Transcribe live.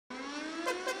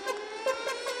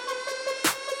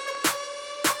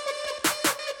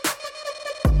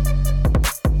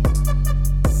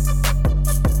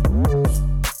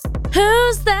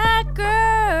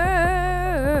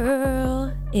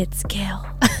It's Gail.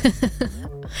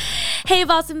 Hey,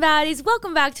 Boston Baddies.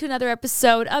 Welcome back to another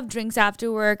episode of Drinks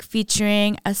After Work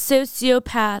featuring a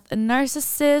sociopath, a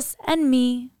narcissist, and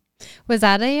me. Was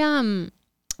that a,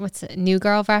 what's it, New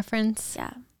Girl reference?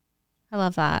 Yeah. I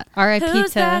love that. R.I.P.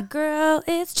 Who's to... that girl?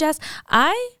 It's Jess.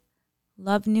 I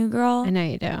love New Girl. I know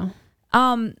you do.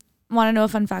 Want to know a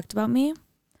fun fact about me?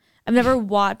 I've never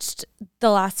watched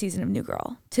the last season of New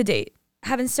Girl to date.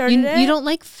 Haven't started it. You don't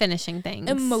like finishing things.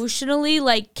 Emotionally,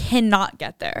 cannot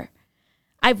get there.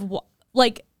 I've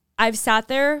sat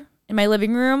there in my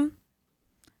living room,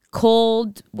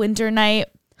 cold winter night,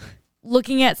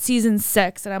 looking at season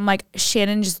 6, and I'm like,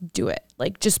 Shannon, just do it.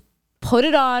 Just put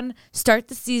it on, start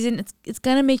the season. It's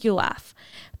gonna make you laugh.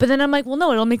 But then I'm like, well,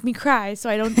 no, it'll make me cry.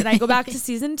 So I don't. And I go back to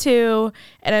season 2,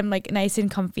 and I'm nice and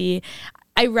comfy.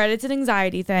 I read it's an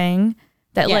anxiety thing.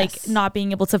 That yes. Not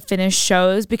being able to finish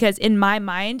shows, because in my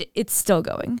mind it's still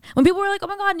going. When people were like, oh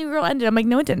my God, New Girl ended, I'm like,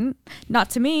 no, it didn't. Not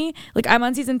to me. I'm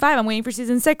on season 5. I'm waiting for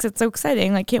season 6. It's so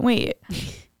exciting. Can't wait.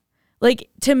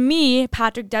 To me,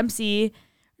 Patrick Dempsey,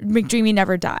 McDreamy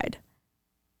never died.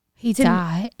 He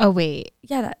died? Oh, wait.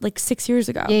 Yeah, that 6 years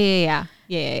ago. Yeah.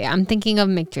 I'm thinking of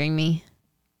McDreamy.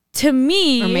 To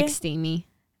me. Or McSteamy.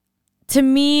 To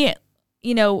me,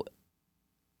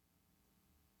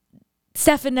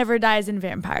 Stefan never dies in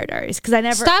Vampire Diaries, because I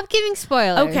never... Stop giving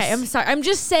spoilers. Okay, I'm sorry. I'm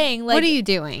just saying, what are you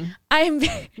doing?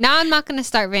 Now I'm not going to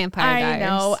start Vampire Diaries. I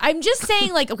know. I'm just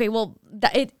saying, okay, well,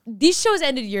 these shows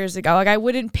ended years ago. I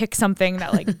wouldn't pick something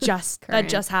that, just... that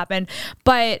just happened.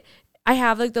 But I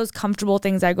have, those comfortable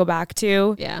things I go back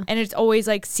to. Yeah. And it's always,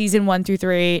 season 1 through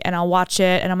 3, and I'll watch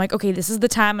it, and I'm like, okay, this is the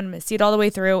time. I'm going to see it all the way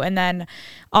through. And then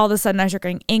all of a sudden I start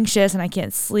getting anxious, and I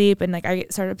can't sleep, and, I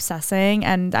start obsessing,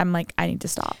 and I'm like, I need to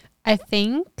stop. I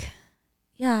think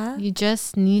you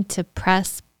just need to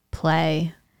press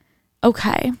play.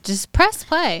 Okay. Just press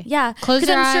play. Yeah. Close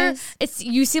your eyes. Sure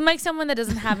you seem like someone that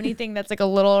doesn't have anything that's a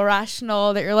little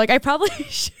irrational, that you're like, I probably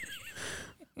should.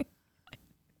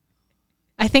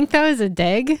 I think that was a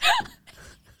dig.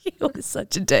 He was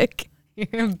such a dick.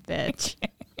 You're a bitch.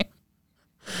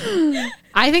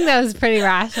 I think that was pretty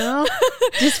rational.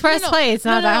 Just press play. It's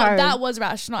not that hard. That was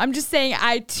rational. I'm just saying,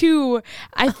 I feel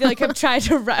like I've tried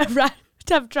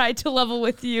to level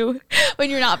with you when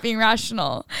you're not being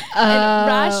rational. And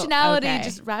rationality, okay.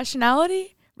 just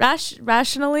rationality,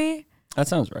 rationally. That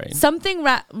sounds right. Something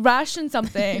ration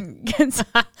something.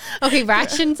 Okay,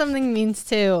 ration something means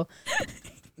to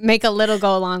make a little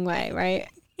go a long way, right?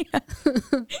 Yeah.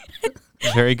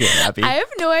 Very good, Abby. I have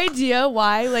no idea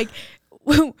why.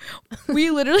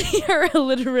 We literally are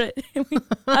illiterate, and we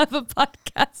have a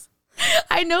podcast.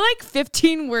 I know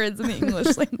 15 words in the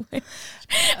English language.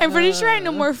 I'm pretty sure I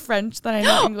know more French than I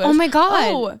know English. Oh my God.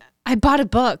 Oh. I bought a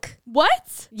book.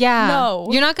 What? Yeah. No.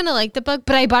 You're not going to like the book,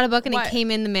 but I bought a book and What? It came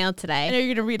in the mail today. I know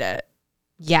you're going to read it.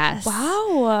 Yes.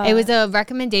 Wow. It was a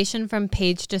recommendation from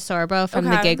Paige DeSorbo from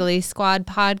the Giggly Squad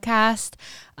podcast.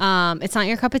 It's not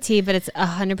your cup of tea, but it's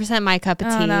 100% my cup of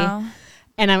tea. No.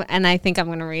 And I think I'm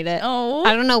going to read it. Oh.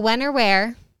 I don't know when or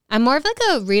where. I'm more of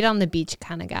a read on the beach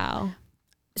kind of gal.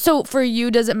 So for you,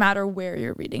 does it matter where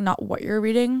you're reading, not what you're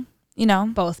reading?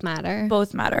 Both matter.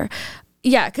 Both matter.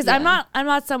 Yeah, because I'm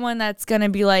not someone that's going to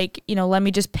be let me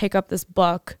just pick up this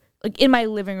book in my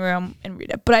living room and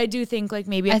read it. But I do think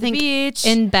maybe at the beach.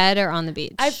 In bed or on the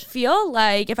beach. I feel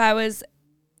like if I was,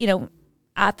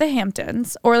 at the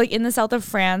Hamptons or in the south of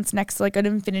France next to an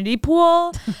infinity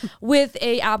pool with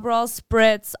a Aperol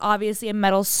spritz, obviously a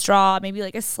metal straw, maybe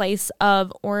a slice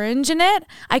of orange in it,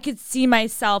 I could see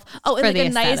myself. Oh, and a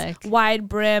nice wide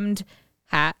brimmed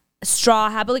hat, straw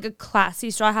hat, but a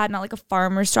classy straw hat, not a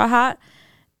farmer straw hat.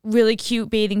 Really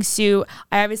cute bathing suit.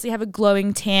 I obviously have a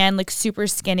glowing tan, super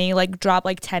skinny, drop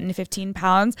 10 to 15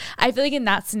 pounds. I feel in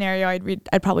that scenario,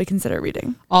 I'd probably consider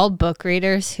reading. All book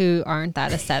readers who aren't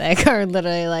that aesthetic are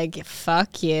literally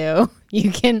fuck you.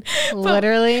 You can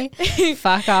literally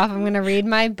fuck off. I'm going to read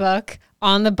my book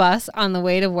on the bus on the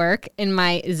way to work in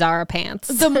my Zara pants.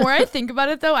 The more I think about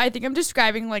it, though, I think I'm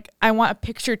describing I want a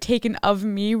picture taken of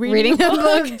me reading a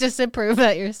book just to prove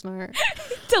that you're smart.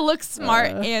 To look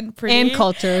smart and pretty. And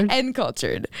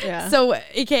cultured. Yeah. So,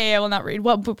 AKA, I will not read.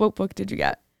 What book did you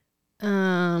get? It's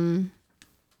a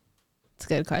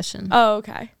good question. Oh,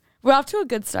 okay. We're off to a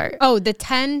good start. Oh, The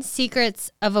 10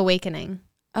 Secrets of Awakening.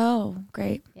 Oh,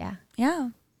 great. Yeah. Yeah.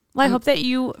 Well, I hope that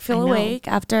you feel awake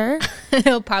after.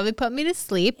 It'll probably put me to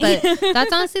sleep, but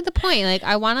that's honestly the point. Like,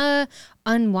 I want to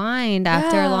unwind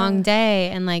after a long day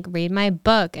and like read my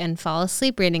book and fall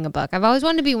asleep reading a book. I've always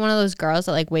wanted to be one of those girls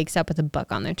that like wakes up with a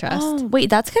book on their chest. Oh, wait,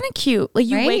 that's kind of cute. Like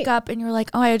you Right? wake up and you're like,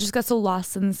 oh, I just got so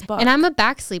lost in this book. And I'm a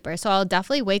back sleeper, so I'll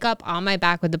definitely wake up on my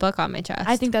back with the book on my chest.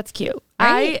 I think that's cute.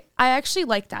 Right? I actually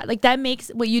like that. Like that makes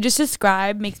what you just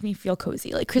described makes me feel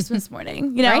cozy, like Christmas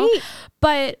morning, you know? Right?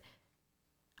 But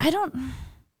I don't.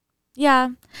 Yeah,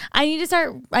 I need to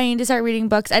start reading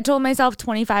books. I told myself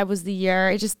 25 was the year.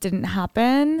 It just didn't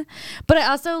happen. But I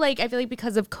also I feel like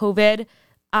because of COVID,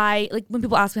 I like when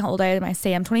people ask me how old I am, I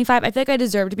say I'm 25. I feel like I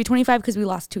deserve to be 25 because we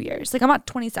lost 2 years. Like I'm not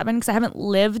 27 because I haven't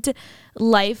lived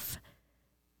life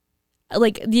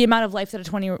like the amount of life that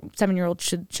a 27-year-old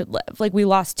should live. Like we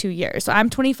lost 2 years. So I'm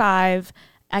 25.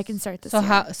 I can start this. So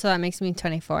that makes me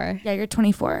 24. Yeah, you're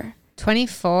 24.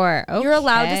 24. Okay. You're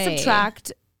allowed to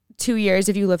subtract 2 years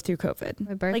if you live through COVID.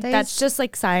 My birthday. Like that's just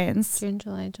like science. June,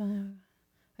 July.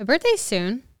 My birthday's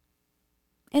soon.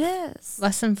 It is.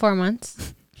 Less than 4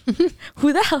 months.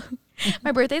 Who the hell?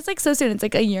 My birthday's like so soon. It's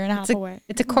like a year and a half away.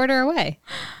 It's a quarter away.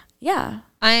 Yeah.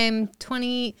 I'm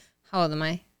 20. How old am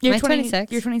I? You're am I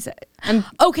 26? You're 26. I'm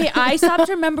Okay, I stopped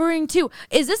remembering too.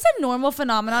 Is this a normal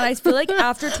phenomenon? I feel like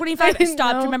after 25, I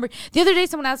stopped remembering. The other day,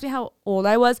 someone asked me how old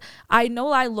I was. I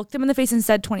know I looked them in the face and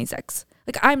said 26.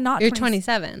 Like, I'm not. You're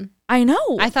 27. I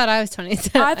know. I thought I was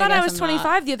 27. I thought I was I'm 25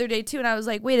 not. the other day too. And I was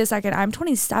like, wait a second, I'm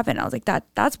 27. I was like,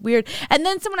 that's weird. And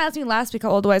then someone asked me last week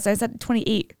how old I was. I said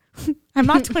 28. I'm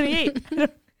not 28.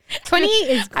 28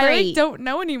 is great. I like don't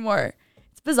know anymore.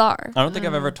 It's bizarre. I don't think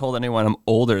I've ever told anyone I'm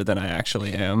older than I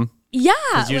actually am. Yeah.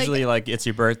 It's usually like it's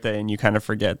your birthday and you kind of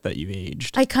forget that you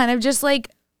aged. I kind of just like,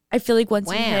 I feel like once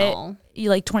Wow. you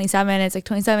like 27, it's like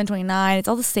 27, 29. It's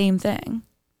all the same thing.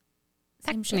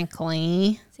 Same shit.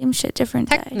 Same shit, different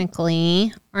day.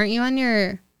 Technically, aren't you on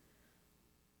your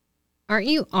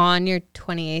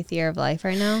 28th year of life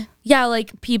right now? Yeah,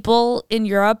 like people in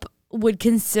Europe would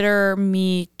consider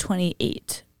me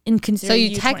 28 and consider So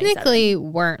you 27. technically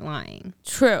weren't lying.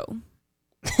 True.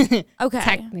 Okay.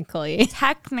 Technically.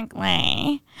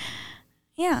 Technically.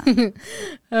 Yeah.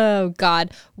 Oh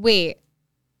God. Wait.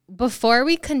 Before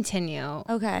we continue,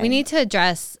 Okay. we need to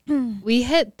address we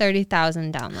hit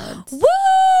 30,000 downloads.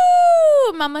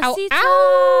 Woo! Mamacita.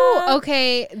 Ow!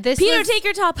 Okay, this Peter, was take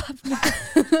your top off.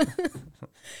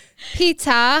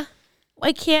 pizza.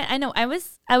 I can't. I know. I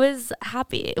was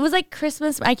happy. It was like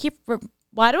Christmas. Why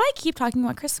do I keep talking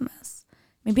about Christmas?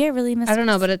 Maybe I really missed. I don't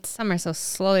know, but it's summer, so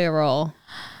slow your roll.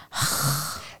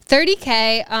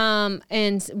 30K,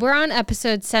 and we're on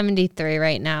episode 73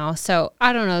 right now. So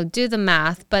I don't know, do the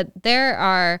math, but there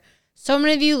are so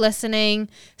many of you listening.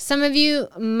 Some of you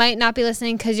might not be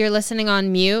listening because you're listening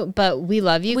on mute, but we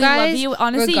love you guys. We love you.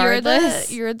 Honestly, regardless.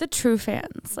 you're the true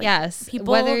fans. Like, Yes,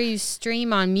 people, whether you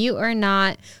stream on mute or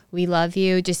not, we love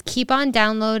you. Just keep on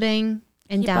downloading.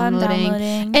 And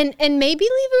downloading. And maybe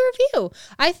leave a review.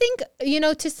 I think,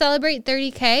 to celebrate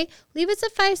 30K, leave us a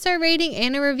 5-star rating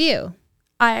and a review.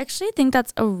 I actually think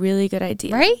that's a really good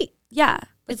idea. Right? Yeah.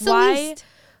 It's the least.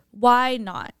 Why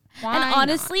not? Why and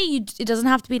honestly, it doesn't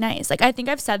have to be nice. Like, I think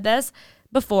I've said this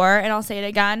before, and I'll say it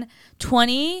again.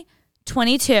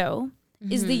 2022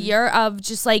 is the year of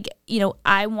just like,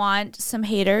 I want some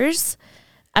haters.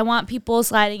 I want people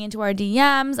sliding into our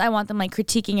DMs. I want them like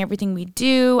critiquing everything we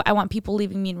do. I want people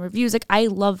leaving me in reviews. Like, I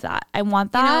love that. I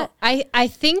want that. I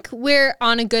think we're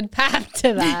on a good path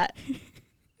to that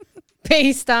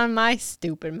based on my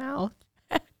stupid mouth.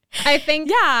 I think.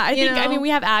 Yeah, I mean, we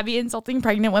have Abby insulting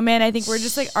pregnant women. I think we're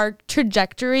just like, our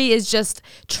trajectory is just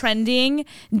trending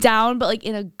down, but like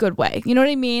in a good way. You know what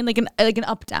I mean? Like an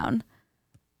up down.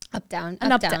 Up down. It's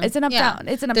an up down.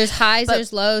 It's an up. There's highs,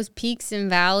 there's lows, peaks and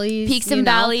valleys.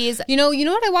 Valleys. You know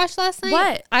what I watched last night?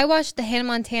 What? I watched the Hannah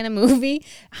Montana movie.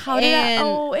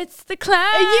 It's the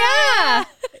cloud. Yeah.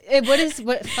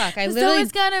 Fuck. I There's literally.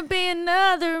 always gonna be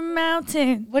another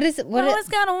mountain. What is it? Always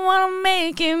gonna wanna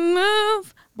make it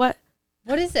move.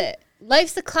 What is it?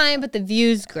 Life's a climb, but the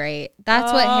view's great.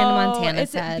 That's what Hannah Montana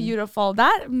said. It's beautiful.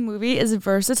 That movie is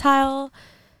versatile.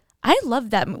 I love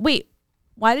that. Wait,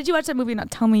 why did you watch that movie and not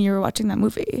tell me you were watching that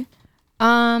movie?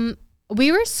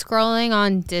 We were scrolling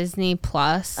on Disney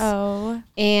Plus. Oh.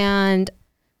 And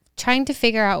trying to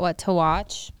figure out what to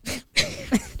watch.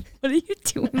 What are you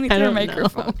doing with your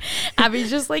microphone? Abby's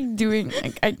just like doing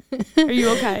are you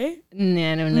okay? I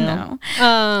don't know.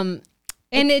 No.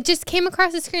 And it just came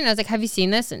across the screen. I was like, have you seen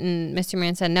this? And Mr.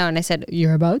 Man said no. And I said,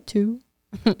 you're about to.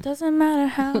 Doesn't matter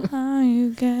how high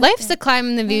you get. Life's a climb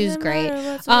and the view's great.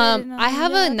 I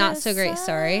have a not so great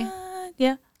story.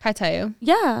 Yeah. Can I tell you?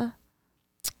 Yeah.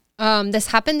 This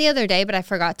happened the other day, but I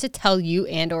forgot to tell you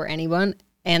and or anyone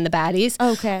and the baddies.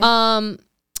 Okay.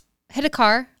 Hit a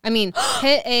car. I mean,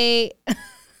 hit a...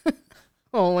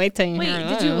 Oh, wait till you Wait, hear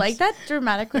did you this. like that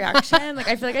dramatic reaction? Like,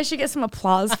 I feel like I should get some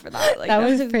applause for that. Like, That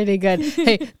was pretty good.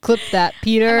 Hey, clip that, I'm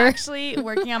Peter. actually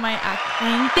working on my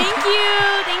acting. Thank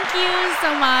you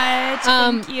so much.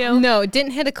 Thank you. No,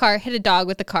 didn't hit a car. Hit a dog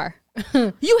with the car.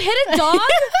 You hit a dog?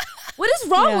 What is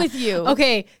wrong Yeah. with you?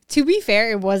 Okay, to be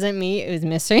fair, it wasn't me. It was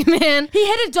Mystery Man. He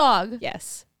hit a dog.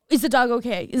 Yes. Is the dog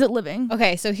okay? Is it living?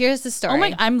 Okay, so here's the story. Oh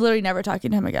my! I'm literally never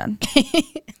talking to him again.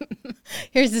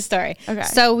 Here's the story. Okay.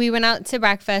 So we went out to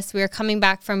breakfast. We were coming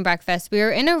back from breakfast. We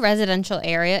were in a residential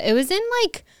area. It was in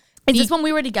like... Is this when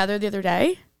we were together the other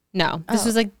day? No, this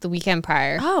was like the weekend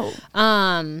prior. Oh.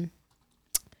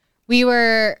 We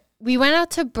went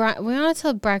out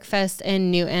to breakfast in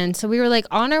Newton. So we were like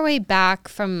on our way back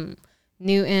from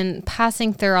Newton,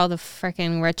 passing through all the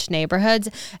freaking rich neighborhoods,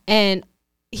 and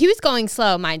he was going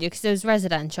slow, mind you, because it was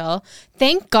residential.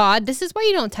 Thank God. This is why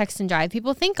you don't text and drive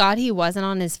people. Thank God he wasn't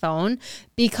on his phone,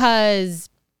 because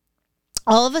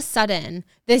all of a sudden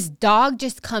this dog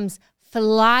just comes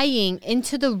flying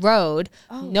into the road,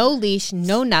 no leash,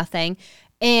 no nothing.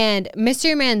 And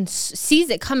Mystery Man sees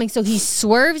it coming, so he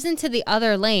swerves into the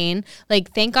other lane.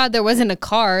 Like, thank God there wasn't a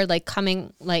car like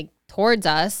coming like towards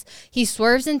us. He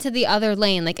swerves into the other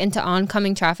lane, like into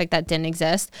oncoming traffic that didn't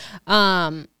exist.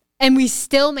 And we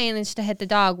still managed to hit the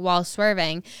dog while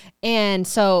swerving. And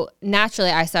so naturally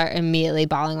I start immediately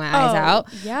bawling my eyes out.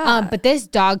 Yeah. But this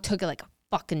dog took it like a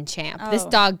fucking champ. This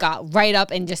dog got right up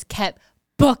and just kept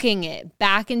booking it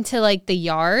back into like the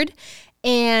yard.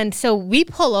 And so we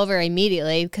pull over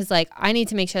immediately because like I need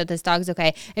to make sure that this dog's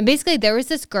okay. And basically there was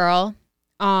this girl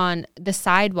on the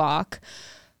sidewalk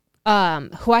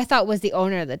who I thought was the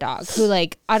owner of the dog, who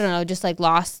like, I don't know, just like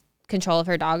lost control of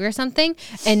her dog or something.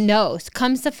 And no,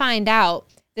 comes to find out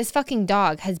this fucking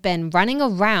dog has been running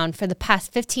around for the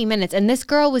past 15 minutes. And this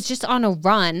girl was just on a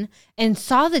run and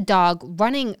saw the dog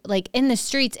running like in the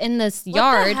streets in this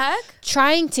yard,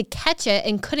 trying to catch it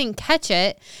and couldn't catch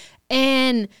it.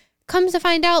 And comes to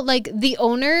find out like the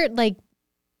owner like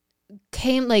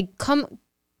came like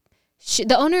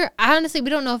the owner, honestly,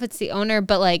 we don't know if it's the owner,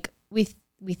 but like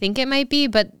we think it might be,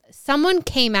 but someone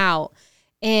came out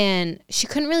and she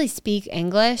couldn't really speak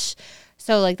English.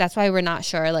 So like, that's why we're not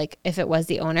sure like if it was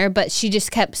the owner, but she just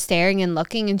kept staring and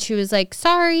looking and she was like,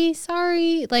 sorry,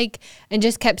 like, and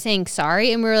just kept saying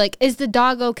sorry. And we were like, is the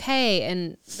dog okay?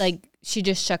 And like, she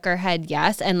just shook her head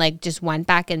yes, and like just went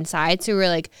back inside. So we were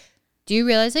like, do you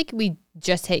realize like we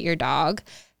just hit your dog?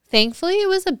 Thankfully it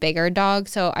was a bigger dog.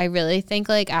 So I really think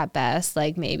like at best,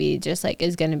 like maybe just like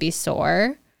is going to be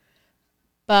sore.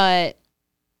 But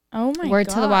oh my word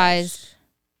gosh. to the wise,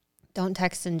 don't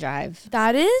text and drive.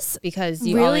 That is because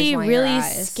you always want your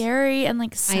eyes. Scary and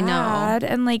like sad. I know.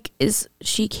 And like, is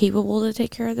she capable to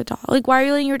take care of the dog? Like, why are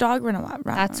you letting your dog run around?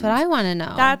 That's what I want to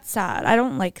know. That's sad. I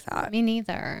don't like that. Me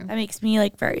neither. That makes me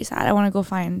like very sad. I want to go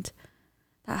find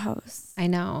that house. I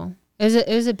know. It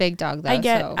was a big dog though.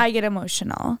 I get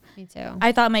emotional. Me too.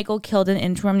 I thought Michael killed an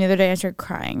inchworm the other day. I started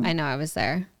crying. I know. I was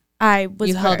there.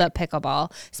 You held up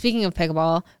pickleball. Speaking of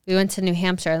pickleball, we went to New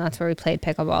Hampshire and that's where we played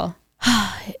pickleball.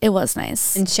 It was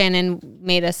nice. And Shannon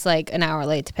made us like an hour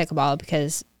late to pickleball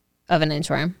because of an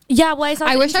inchworm. Yeah, well,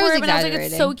 I wish I was exaggerating. And I was like,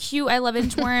 it's so cute. I love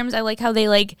inchworms. I like how they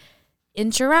like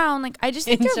inch around. Like, I just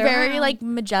think they're very like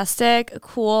majestic,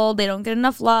 cool. They don't get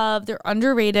enough love. They're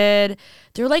underrated.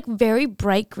 They're like very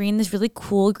bright green, this really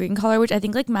cool green color, which I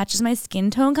think like matches my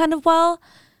skin tone kind of well.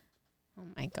 Oh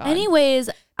my God. Anyways,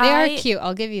 they are cute.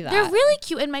 I'll give you that. They're really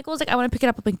cute. And Michael was like, I want to pick it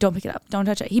up. I'm like, don't pick it up. Don't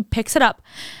touch it. He picks it up.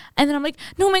 And then I'm like,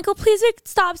 no, Michael, please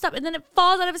stop. And then it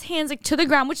falls out of his hands like to the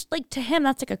ground, which like to him,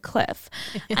 that's like a cliff.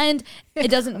 And it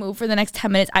doesn't move for the next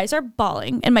 10 minutes. I start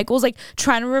bawling. And Michael's like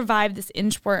trying to revive this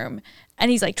inchworm.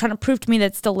 And he's like trying to prove to me that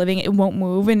it's still living. It won't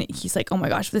move. And he's like, oh my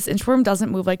gosh, if this inchworm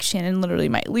doesn't move, like Shannon literally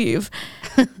might leave.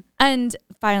 And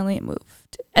finally it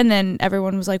moved. And then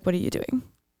everyone was like, what are you doing?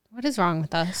 What is wrong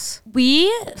with us?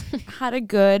 We had a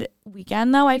good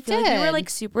weekend though. I feel like we were did. like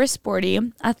super sporty,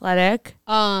 athletic.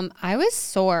 I was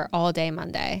sore all day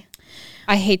Monday.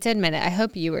 I hate to admit it. I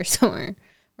hope you were sore.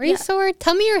 Were you sore?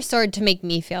 Tell me you were sore to make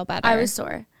me feel better. I was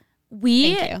sore.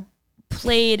 We Thank you.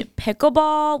 played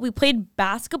pickleball. We played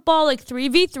basketball, like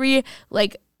 3v3,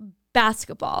 like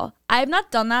basketball. I have not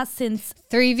done that since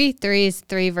 3v3 is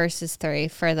 3 versus 3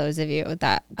 for those of you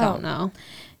that don't know.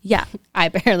 Yeah. I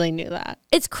barely knew that.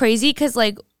 It's crazy because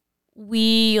like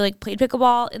we like played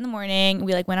pickleball in the morning.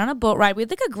 We like went on a boat ride. We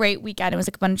had like a great weekend. It was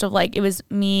like a bunch of like, it was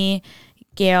me,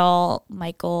 Gail,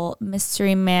 Michael,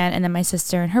 Mystery Man, and then my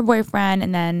sister and her boyfriend,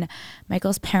 and then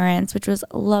Michael's parents, which was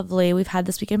lovely. We've had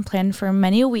this weekend planned for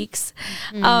many weeks.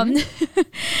 It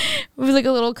was like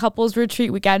a little couples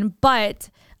retreat weekend, but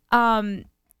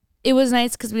it was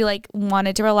nice because we like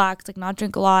wanted to relax, like not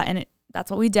drink a lot, and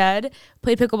that's what we did.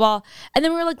 Played pickleball, and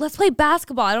then we were like, let's play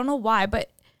basketball. I don't know why,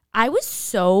 but I was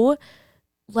so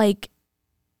like,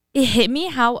 it hit me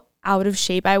how out of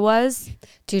shape I was.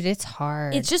 Dude, it's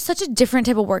hard. It's just such a different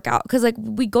type of workout because like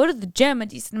we go to the gym a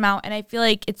decent amount, and I feel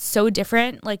like it's so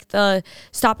different, like the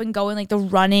stop and go and like the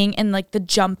running and like the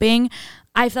jumping.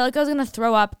 I felt like I was gonna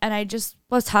throw up, and I just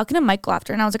was talking to Michael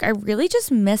after, and I was like, I really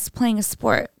just miss playing a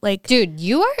sport. Like, dude,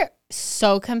 you are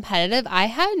so competitive. I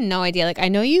had no idea. Like, I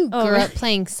know you grew up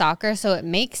playing soccer, so it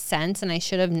makes sense, and I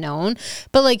should have known.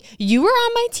 But like, you were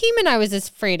on my team, and I was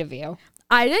afraid of you.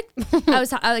 I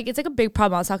was like, it's like a big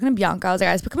problem. I was talking to Bianca. I was like,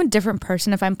 I just become a different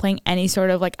person if I'm playing any sort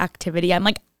of like activity. I'm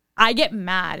like, I get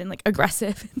mad and like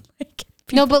aggressive and like.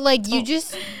 No, but like you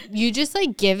just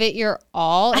like give it your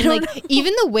all, and like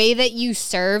even the way that you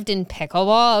served in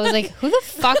pickleball, I was like, who the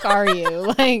fuck are you?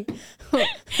 Like, I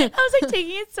was like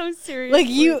taking it so seriously.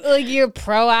 Like you're a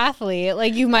pro athlete.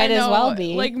 Like you might as well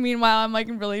be. Like meanwhile, I'm like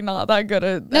really not that good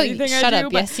at no, anything. Shut I do,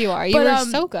 up. But, yes, you are. You were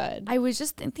so good. I was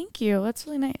just thank you. That's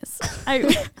really nice.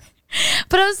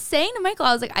 But I was saying to Michael,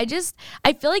 I was like, I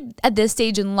feel like at this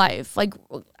stage in life, like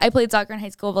I played soccer in high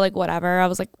school, but like whatever. I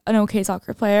was like an okay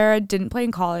soccer player. I didn't play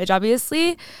in college,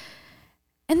 obviously.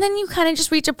 And then you kind of just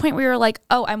reach a point where you're like,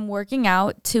 oh, I'm working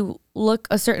out to look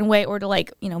a certain way or to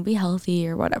like, you know, be healthy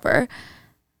or whatever.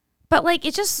 But like,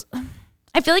 it just,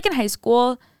 I feel like in high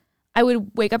school, I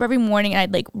would wake up every morning and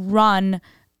I'd like run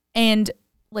and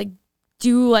like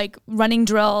do like running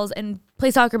drills and play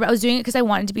soccer, but I was doing it because I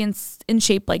wanted to be in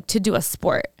shape, like to do a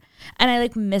sport. And I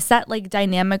like miss that like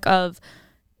dynamic of,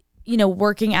 you know,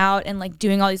 working out and like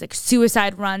doing all these like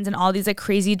suicide runs and all these like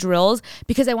crazy drills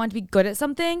because I want to be good at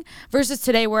something versus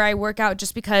today where I work out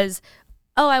just because,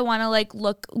 oh, I want to like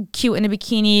look cute in a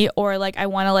bikini or like I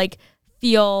want to like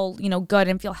feel, you know, good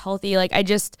and feel healthy. Like I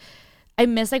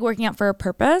miss like working out for a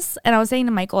purpose. And I was saying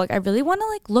to Michael, like I really want to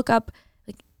like look up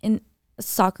like in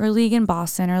soccer league in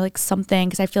Boston or like something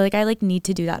because I feel like I like need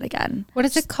to do that again. What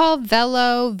is it called?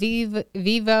 Vivo.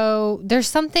 There's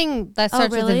something that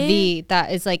starts with a V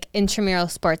that is like intramural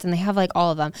sports, and they have like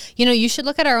all of them. You know, you should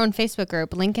look at our own Facebook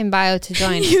group, link in bio to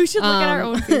join. You should look at our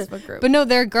own Facebook group. But no,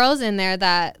 there are girls in there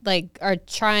that like are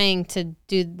trying to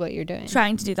do what you're doing.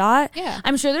 Trying to do that? Yeah.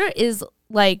 I'm sure there is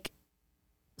like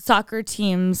soccer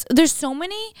teams. There's so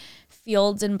many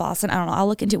fields in Boston. I don't know. I'll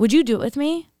look into it. Would you do it with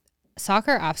me?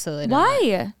 Soccer, absolutely not.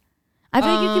 Why? I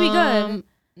think you could be good.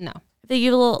 No. I think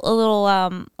you have a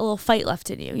little fight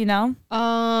left in you, you know?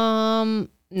 No.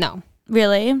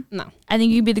 Really? No. I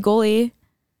think you could be the goalie.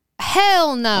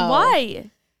 Hell no.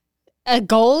 Why? A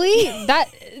goalie?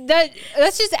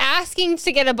 That's just asking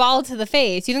to get a ball to the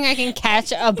face. You think I can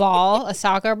catch a ball, a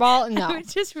soccer ball? No. I would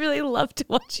just really love to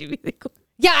watch you be the goalie.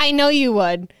 Yeah, I know you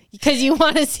would. Because you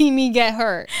want to see me get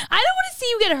hurt. I don't want to see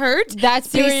you get hurt.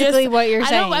 That's basically what you're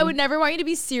saying. I would never want you to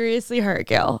be seriously hurt,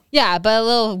 Gail. Yeah, but a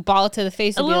little ball to the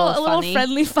face would be a little funny. A little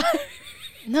friendly fire.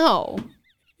 No.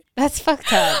 That's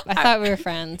fucked up. I thought we were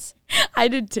friends. I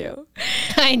did too.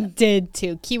 I did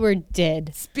too. Keyword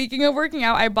did. Speaking of working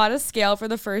out, I bought a scale for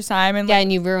the first time. And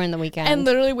and you ruined the weekend. And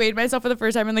literally weighed myself for the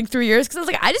first time in like 3 years because I was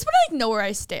like, I just want to like know where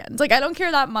I stand. Like, I don't care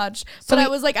that much. But I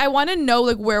was like, I want to know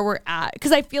like where we're at.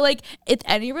 Because I feel like it's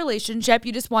any relationship,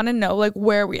 you just want to know like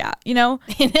where we at, you know?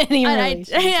 In any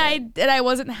relationship. And I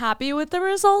wasn't happy with the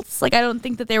results. Like, I don't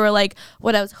think that they were like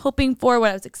what I was hoping for, what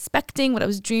I was expecting, what I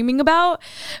was dreaming about.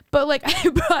 But like,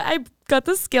 I got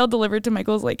the scale delivered to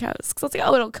Michael's lake house because I was like,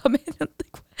 oh, it'll come in. I'm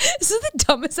like, this is the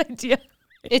dumbest idea.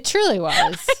 It truly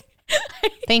was.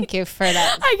 Thank you for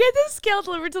that. I get this scale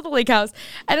delivered to the lake house,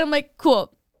 and I'm like,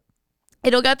 cool.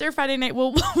 It'll get there Friday night.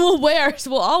 We'll weigh ours.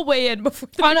 We'll all weigh in before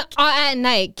at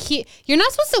night. You're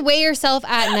not supposed to weigh yourself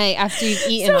at night after you've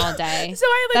eaten all day. So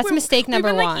that's mistake number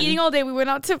we've been, one. Like, eating all day. We went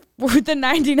out to the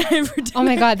 99 for dinner. Oh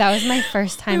my god, that was my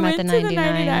first time at the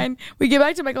 99. We get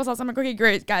back to Michael's house. I'm like, okay,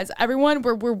 great, guys. Everyone,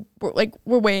 we're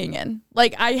weighing in.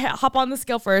 Like, I hop on the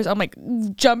scale first. I'm like,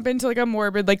 jump into like a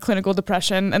morbid like clinical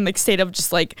depression and like state of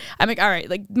just like, I'm like, all right,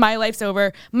 like my life's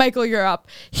over. Michael, you're up.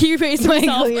 He raised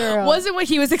himself. Wasn't what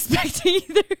he was expecting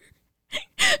either.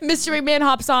 Mr. McMahon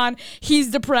hops on.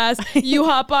 He's depressed. You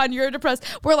hop on. You're depressed.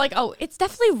 We're like, oh, it's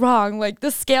definitely wrong. Like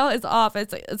the scale is off.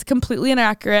 It's completely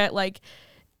inaccurate. Like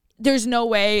there's no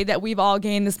way that we've all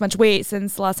gained this much weight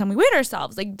since the last time we weighed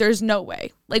ourselves. Like, there's no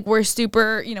way. Like, we're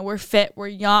super, we're fit, we're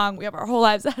young, we have our whole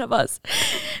lives ahead of us.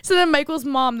 So then Michael's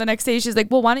mom the next day, she's like,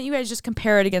 well, why don't you guys just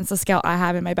compare it against the scale I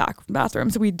have in my bathroom?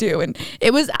 So we do. And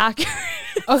it was accurate.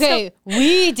 Okay, So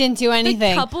we didn't do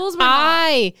anything. couples were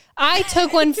I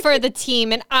took one for the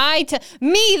team, and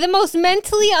me, the most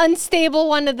mentally unstable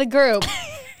one of the group,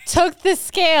 took the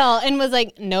scale and was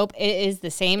like, nope, it is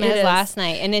the same as last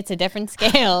night, and it's a different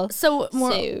scale. So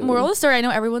moral of the story, I know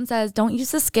everyone says don't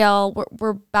use the scale.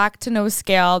 We're back to no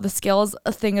scale. The scale is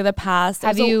a thing of the past.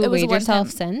 Have you weighed yourself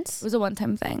since? It was a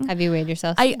one-time thing. Have you weighed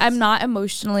yourself since? I'm not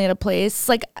emotionally at a place,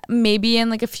 like maybe in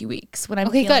like a few weeks when I'm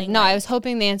okay, feeling good. No, I was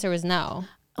hoping the answer was no.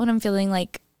 When I'm feeling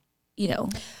like,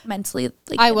 mentally.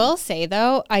 Like, I will say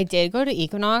though, I did go to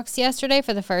Equinox yesterday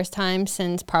for the first time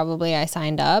since probably I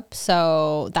signed up.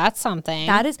 So that's something.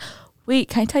 That is, wait,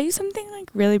 can I tell you something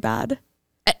like really bad?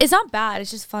 It's not bad.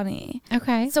 It's just funny.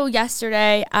 Okay. So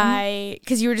yesterday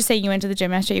because you were just saying you went to the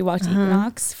gym yesterday, you walked to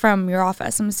Equinox from your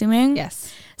office, I'm assuming.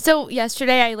 Yes. So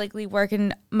yesterday I like leave work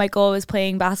and Michael was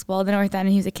playing basketball at the North End and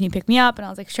he was like, can you pick me up? And I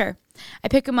was like, sure. I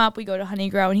pick him up. We go to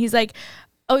Honeygrow and he's like,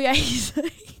 oh yeah.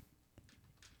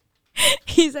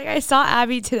 He's like, I saw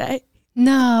Abby today.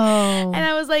 No. And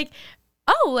I was like,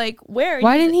 oh, like where?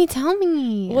 Why didn't he tell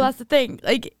me? Well, that's the thing.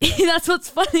 Like, that's what's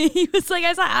funny. He was like,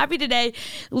 I saw Abby today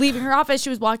leaving her office. She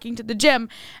was walking to the gym.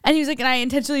 And he was like, and I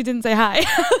intentionally didn't say hi.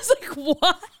 I was like,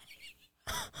 what?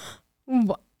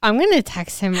 I'm going to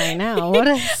text him right now. What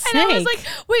a snake. And I was like,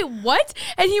 wait, what?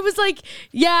 And he was like,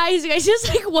 yeah. He's like, I just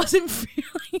like wasn't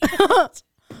feeling it.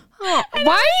 Oh,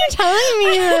 why are you telling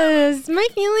me this? My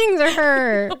feelings are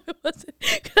hurt. Because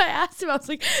I asked him, I was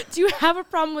like, do you have a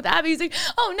problem with Abby? He's like,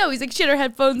 oh no. He's like, she had her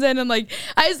headphones in and like,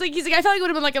 I was like, he's like, I felt like it would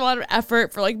have been like a lot of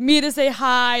effort for like me to say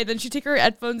hi. Then she'd take her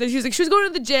headphones and she was like, she was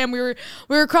going to the gym. We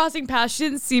were crossing paths. She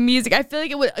didn't see me. He's like, I feel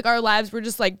like it would like our lives were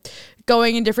just like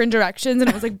going in different directions and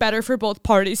it was like better for both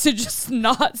parties to just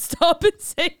not stop and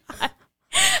say hi.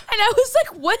 And I was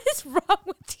like, what is wrong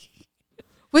with you?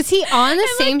 Was he on the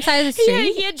same side of the street? Yeah,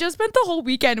 he had just spent the whole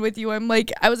weekend with you.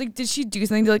 I was like, did she do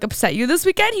something to like upset you this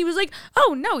weekend? He was like,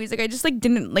 oh no. He's like, I just like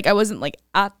didn't like I wasn't like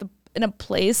in a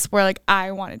place where like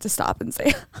I wanted to stop and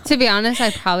say. To be honest,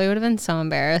 I probably would have been so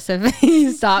embarrassed if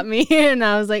he stopped me and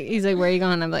I was like, he's like, where are you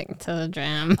going? I'm like, to the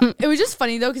gym. It was just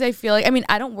funny though because I feel like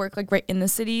I don't work like right in the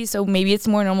city, so maybe it's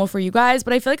more normal for you guys.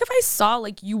 But I feel like if I saw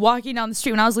like you walking down the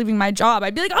street when I was leaving my job,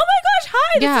 I'd be like, oh my gosh,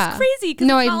 hi, this is crazy. Because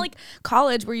it's not like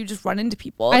college where you just run into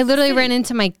people. I literally ran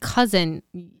into my cousin.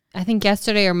 I think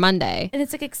yesterday or Monday. And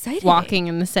it's like exciting. Walking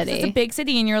in the city. It's a big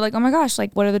city and you're like, oh my gosh,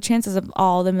 like what are the chances of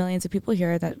all the millions of people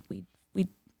here that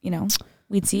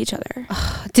we'd see each other.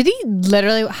 Did he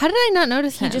literally, how did I not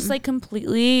notice him? He just like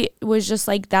completely was just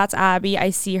like, that's Abby.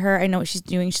 I see her. I know what she's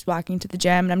doing. She's walking to the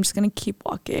gym and I'm just going to keep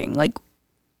walking. Like,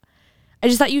 I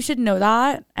just thought you should know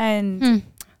that. And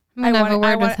I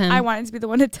wanted to be the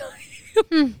one to tell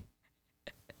you.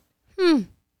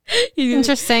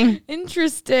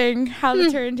 Interesting how the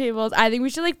turntables. I think we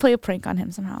should like play a prank on him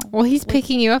somehow. Well, he's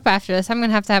picking you up after this. I'm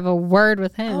gonna have a word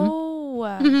with him.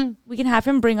 We can have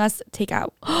him bring us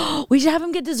takeout. We should have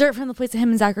him get dessert from the place that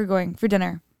him and Zach are going for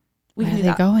dinner. Where are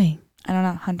they going? I don't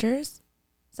know. Hunters?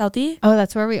 Southie? Oh,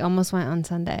 that's where we almost went on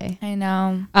Sunday. I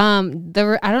know. I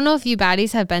don't know if you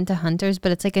baddies have been to Hunters,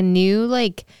 but it's like a new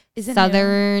like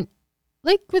southern.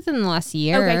 Like within the last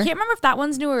year. Okay, I can't remember if that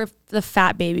one's new or if the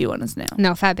Fat Baby one is new.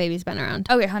 No, Fat Baby's been around.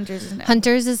 Okay, Hunters is new.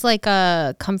 Hunters is like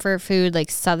a comfort food, like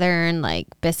southern, like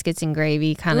biscuits and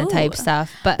gravy kind of type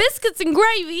stuff. But biscuits and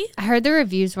gravy. I heard the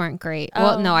reviews weren't great. Oh.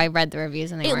 Well, no, I read the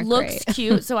reviews and they weren't great. It looks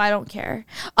cute, so I don't care.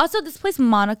 Also, this place,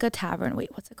 Monica Tavern.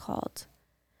 Wait, what's it called?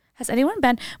 Has anyone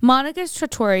been? Monica's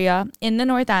Trattoria in the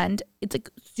North End. It's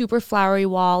like super flowery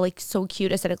wall, like so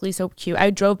cute, aesthetically so cute. I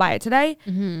drove by it today.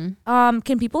 Mm-hmm.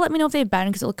 Can people let me know if they've been?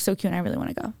 Because it looks so cute and I really want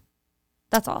to go.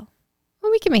 That's all.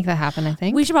 Well, we can make that happen, I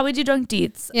think. We should probably do drunk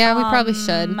deets. Yeah, we probably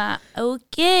should.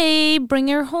 Okay, bring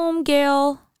her home,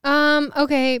 Gail.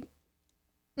 Okay.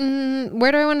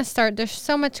 Where do I want to start? There's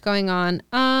so much going on.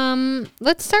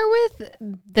 Let's start with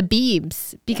the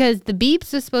Biebs because the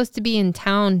Biebs was supposed to be in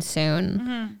town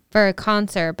soon for a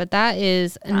concert, but that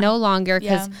is no longer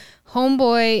because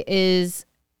Homeboy is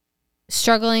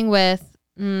struggling with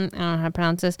I don't know how to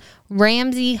pronounce this,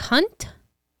 Ramsay Hunt.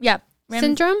 Yeah,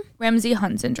 syndrome. Ramsay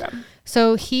Hunt syndrome.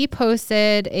 So he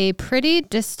posted a pretty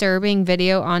disturbing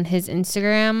video on his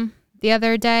Instagram the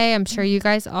other day. I'm sure you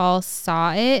guys all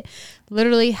saw it.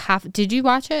 Literally did you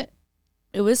watch it?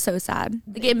 It was so sad.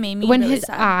 Like it made me when really his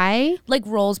sad. eye like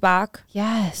rolls back.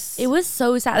 Yes. It was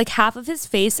so sad. Like half of his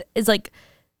face is like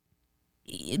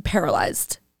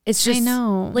paralyzed. It's just, I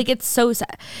know. like, it's so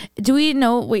sad. Do we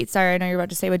know, wait, sorry, I know you're about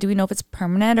to say, but do we know if it's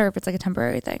permanent or if it's like a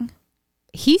temporary thing?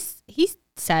 He's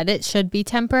said it should be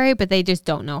temporary, but they just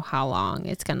don't know how long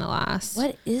it's gonna last.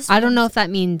 What is I don't know if that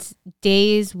means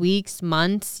days, weeks,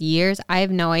 months, years. I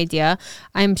have no idea.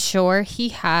 I'm sure he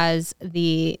has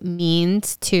the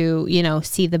means to, you know,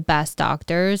 see the best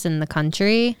doctors in the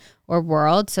country or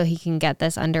world so he can get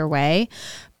this underway.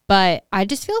 But I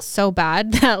just feel so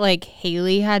bad that like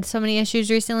Haley had so many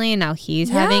issues recently and now he's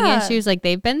having issues. Like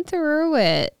they've been through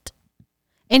it.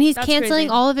 And he's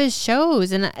canceling all of his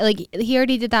shows. And like he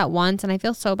already did that once. And I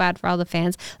feel so bad for all the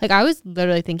fans. Like I was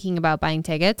literally thinking about buying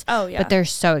tickets. Oh, yeah. But they're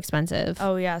so expensive.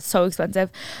 Oh, yeah. So expensive.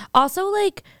 Also,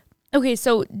 like, okay,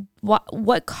 so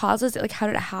what causes it? Like, how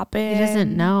did it happen? He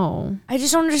doesn't know. I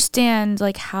just don't understand,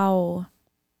 like, how.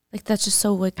 Like, that's just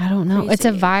so, like, I don't know. crazy. It's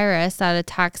a virus that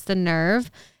attacks the nerve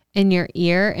in your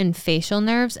ear and facial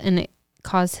nerves. And it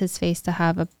caused his face to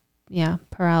have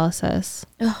paralysis.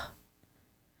 Ugh.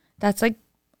 That's, like,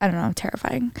 I don't know,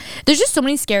 terrifying. There's just so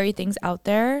many scary things out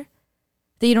there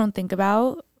that you don't think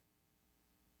about.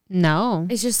 No.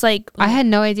 It's just like I had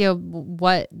no idea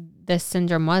what this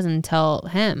syndrome was until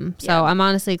him. So I'm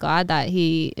honestly glad that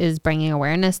he is bringing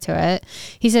awareness to it.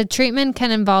 He said treatment can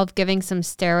involve giving some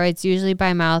steroids, usually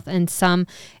by mouth, and some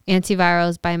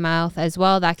antivirals by mouth as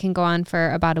well. That can go on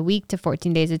for about a week to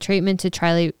 14 days of treatment to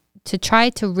try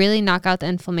to really knock out the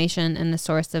inflammation and the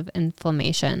source of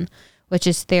inflammation, which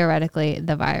is theoretically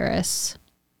the virus.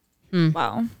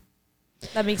 Wow.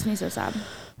 That makes me so sad.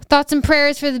 Thoughts and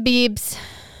prayers for the Biebs. Yes.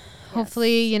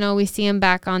 Hopefully, you know, we see him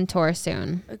back on tour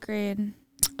soon. Agreed.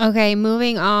 Okay,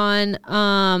 moving on.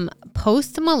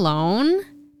 Post Malone.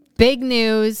 Big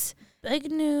news.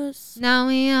 Big news. Now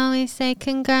we always say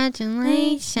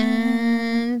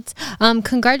congratulations.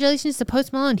 Congratulations to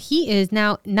Post Malone. He is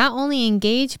now not only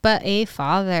engaged, but a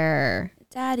father.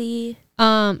 Daddy.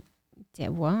 Yeah,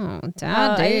 whoa, daddy.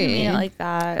 Oh, I didn't mean it like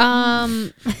that.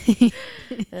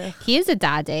 He is a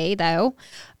daddy though.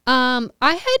 I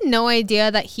had no idea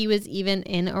that he was even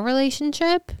in a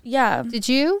relationship. Yeah. Did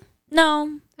you?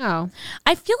 No. Oh,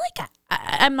 I feel like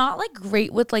I'm not like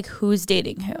great with like who's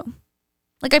dating who.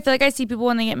 Like I feel like I see people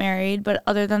when they get married, but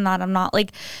other than that, I'm not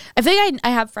like. I feel like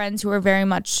I have friends who are very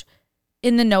much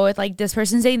in the know with like this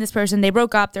person's dating this person. They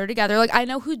broke up. They're together. Like I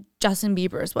know who Justin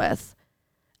Bieber's with,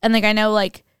 and like I know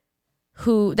like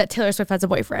who that Taylor Swift has a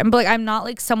boyfriend. But like I'm not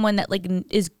like someone that like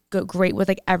is great with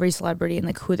like every celebrity and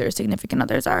like who their significant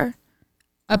others are.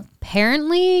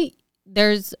 apparently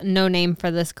there's no name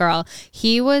for this girl.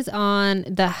 He was on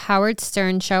the Howard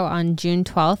Stern show on June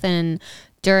 12th, and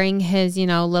during his, you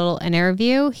know, little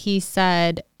interview, he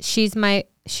said, she's my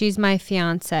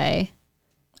fiance.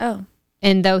 Oh.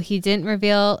 And though he didn't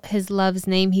reveal his love's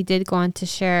name, he did go on to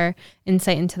share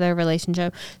insight into their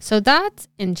relationship. So that's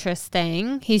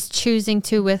interesting. He's choosing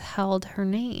to withhold her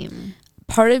name.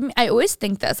 Part of me, I always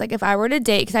think this, like if I were to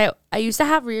date, because I used to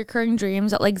have reoccurring dreams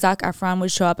that like Zac Efron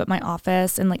would show up at my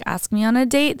office and like ask me on a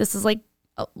date. This is like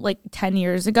 10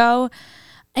 years ago.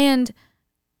 And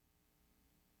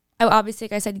I obviously,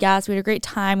 like I said, yes, we had a great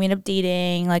time. We ended up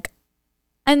dating. Like,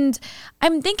 and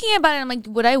I'm thinking about it. I'm like,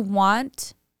 would I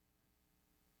want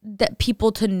that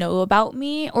people to know about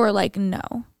me or like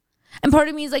no? And part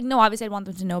of me is like, no, obviously I'd want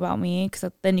them to know about me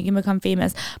because then you can become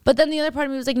famous. But then the other part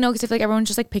of me was like, no, because I feel like everyone's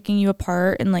just like picking you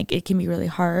apart and like it can be really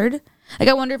hard. Like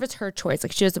I wonder if it's her choice.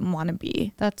 Like she doesn't want to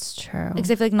be. That's true. Because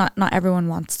I feel like not everyone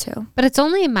wants to. But it's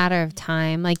only a matter of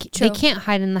time. Like True. they can't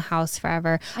hide in the house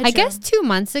forever. True. I guess 2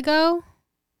 months ago,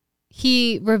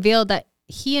 he revealed that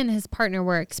he and his partner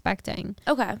were expecting.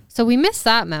 Okay. So we missed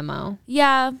that memo.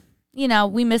 Yeah. You know,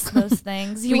 we miss most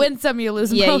things. You win some, you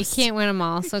lose most. Yeah, you can't win them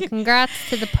all. So congrats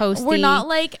to the postie. We're not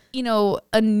like, you know,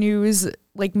 a news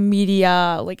like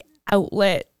media like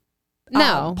outlet.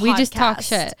 No, we just talk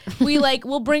podcast. shit.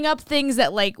 We'll bring up things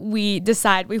that like we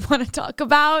decide we want to talk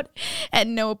about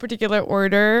and no particular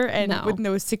order and with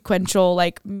no sequential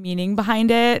like meaning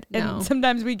behind it. And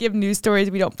sometimes we give news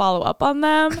stories, we don't follow up on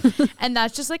them. And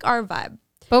that's just like our vibe.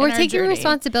 But we're taking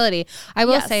responsibility. I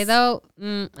will say though,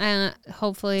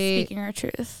 hopefully speaking our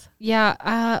truth.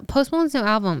 Yeah, Post Malone's new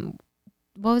album.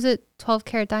 What was it? 12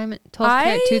 Karat Diamond, 12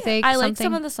 Karat Toothache. I liked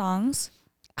some of the songs.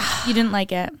 You didn't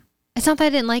like it. It's not that I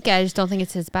didn't like it. I just don't think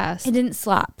it's his best. It didn't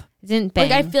slap. It didn't bang.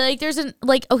 Like I feel like there's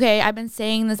okay, I've been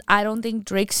saying this. I don't think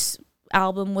Drake's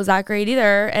album was that great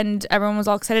either, and everyone was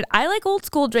all excited. I like old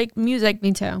school Drake music.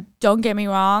 Me too. Don't get me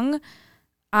wrong.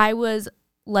 I was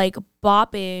like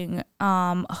bopping.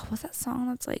 What's that song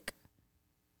that's like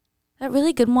that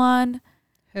really good one?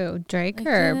 Who, Drake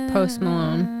or Post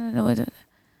Malone?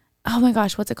 Oh my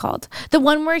gosh, what's it called? The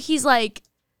one where he's like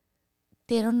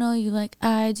They don't know you like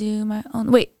I do my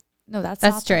own. Wait, no, that's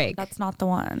not Drake. That's not the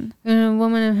one.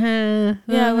 Woman.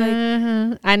 Yeah,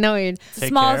 like I know you're. Take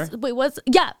small. Care? Wait, what's?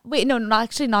 Yeah, wait, no,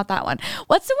 actually, not that one.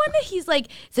 What's the one that he's like?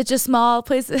 Such a small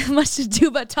place, much to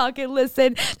do but talk and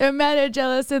listen. The men are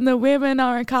jealous and the women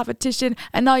are in competition,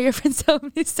 and all your friends tell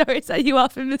me stories that you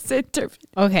often misinterpret.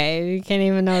 Okay, you can't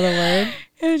even know the word.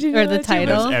 Or the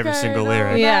title. That's every single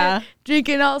lyric. Yeah.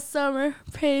 Drinking all summer,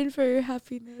 praying for your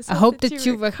happiness. I hope that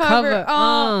you recover.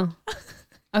 Oh.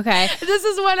 Okay. This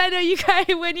is one I know you cried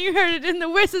when you heard it in the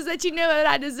whistles that you know that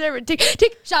I deserve it.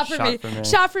 Take shot for me.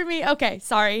 Shot for me. Okay,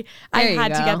 sorry. I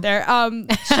had to get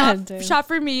there. Shot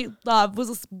for me. Love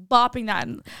was bopping that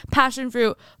and passion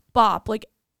fruit bop. Like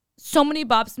so many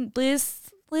bops.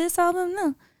 Latest album.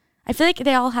 No, I feel like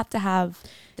they all have to have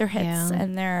their hits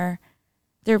and their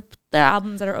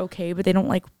albums that are okay, but they don't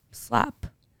like slap.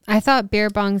 I thought Beer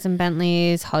Bongs and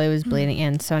Bentleys, Hollywood's Bleeding,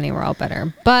 and Sony were all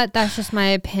better. But that's just my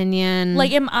opinion.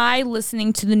 Like, am I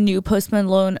listening to the new Post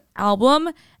Malone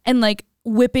album and like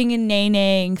whipping and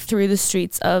neighing through the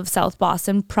streets of South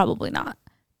Boston? Probably not.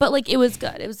 But like, it was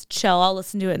good. It was chill. I'll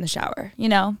listen to it in the shower, you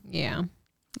know? Yeah.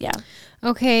 Yeah.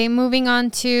 Okay, moving on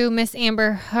to Miss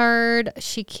Amber Heard.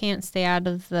 She can't stay out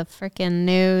of the freaking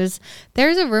news.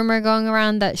 There's a rumor going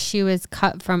around that she was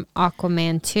cut from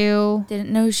Aquaman 2. Didn't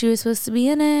know she was supposed to be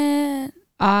in it.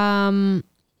 To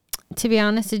be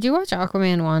honest, did you watch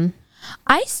Aquaman 1?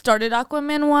 I started Aquaman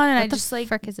 1 and What I the just like,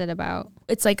 frick is it about?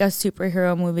 it's like a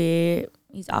superhero movie.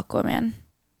 He's Aquaman.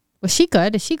 Was she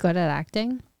good? Is she good at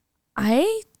acting?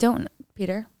 I don't know.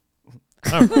 Peter.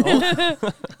 I don't know.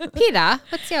 Peter,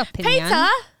 what's your opinion? Peter.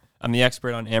 I'm the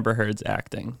expert on Amber Heard's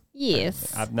acting.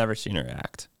 Yes. I've never seen her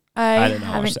act. I did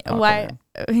not watch haven't. the Why?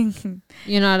 Aquaman.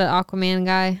 You're not an Aquaman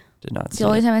guy? Did not see The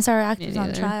only it. time I saw her act Me was on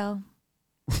neither. trial.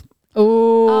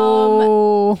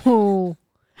 Oh.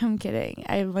 I'm kidding.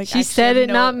 I'm like, She actually said have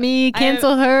it, not me.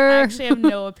 Cancel I her. actually have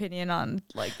no opinion on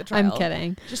like the trial. I'm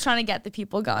kidding. Just trying to get the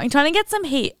people going. Trying to get some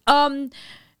hate. I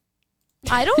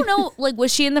don't know. Like,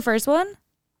 was she in the first one?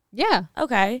 Yeah.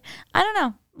 Okay. I don't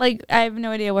know. Like, I have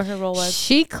no idea what her role was.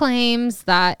 She claims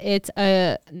that it's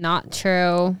not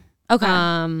true.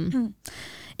 Okay.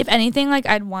 If anything, like,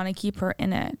 I'd want to keep her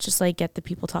in it. Just like get the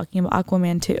people talking about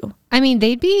Aquaman 2. I mean,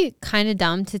 they'd be kind of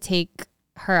dumb to take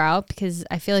her out because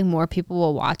I feel like more people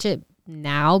will watch it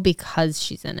now because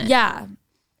she's in it. Yeah.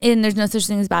 And there's no such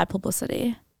thing as bad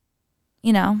publicity.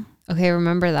 You know? Okay,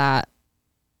 remember that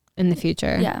in the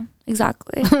future. Yeah,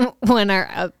 exactly. When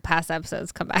our past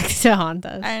episodes come back to haunt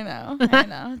us. I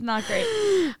know. Not great.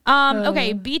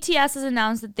 Okay, BTS has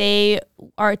announced that they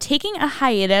are taking a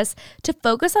hiatus to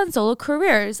focus on solo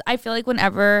careers. I feel like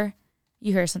whenever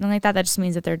you hear something like that, that just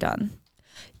means that they're done.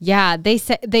 Yeah,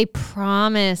 they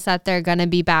promise that they're gonna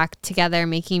be back together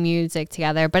making music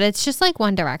together, but it's just like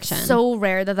One Direction. So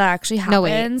rare that actually No,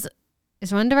 wait. happens.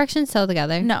 Is One Direction still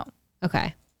together? No.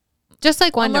 Okay. Just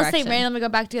like One Unless Direction. they randomly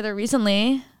got back together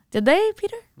recently. Did they,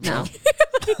 Peter? No.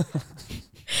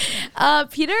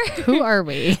 Peter? Who are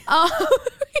we?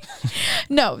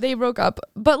 No, they broke up.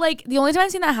 But like the only time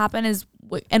I've seen that happen is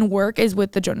and work is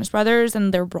with the Jonas Brothers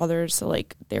and their brothers. So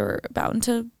like they were bound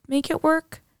to make it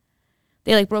work.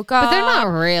 They like broke up. But they're not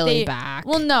really They- back.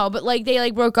 Well, no, but like they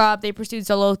like broke up. They pursued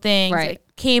solo things. Right.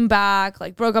 Like, came back.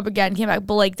 Like broke up again. Came back.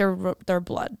 But like their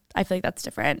blood. I feel like that's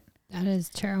different. That is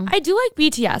true. I do like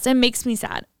BTS. It makes me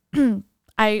sad.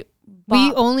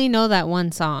 We only know that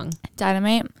one song.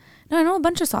 Dynamite. No, I know a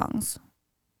bunch of songs.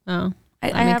 Oh,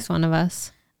 that I makes have. one of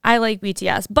us. I like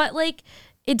BTS, but like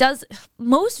it does.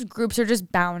 Most groups are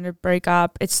just bound to break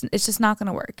up. It's just not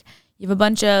gonna work. You have a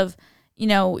bunch of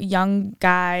young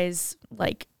guys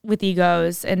like with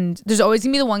egos, and there's always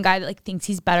gonna be the one guy that like thinks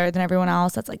he's better than everyone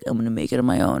else. That's like I'm gonna make it on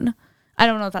my own. I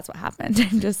don't know if that's what happened.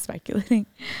 I'm just speculating.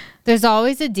 There's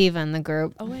always a diva in the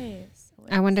group. Always.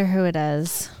 I wonder who it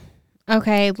is.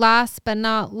 Okay, last but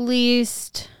not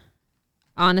least,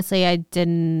 honestly, I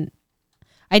did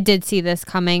see this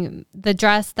coming. The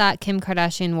dress that Kim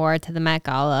Kardashian wore to the Met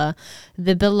Gala,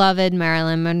 the beloved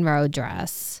Marilyn Monroe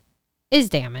dress, is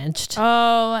damaged.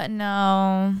 Oh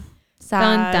no.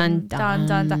 Sad. Dun, dun,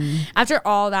 dun. After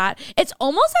all that, it's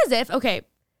almost as if, okay,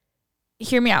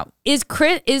 hear me out. Is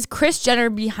Kris Jenner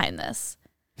behind this?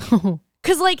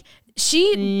 Because like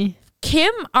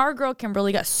Kim, our girl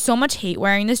Kimberly, got so much hate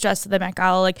wearing this dress to the Met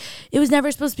Gala. Like, it was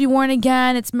never supposed to be worn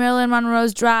again. It's Marilyn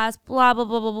Monroe's dress. Blah blah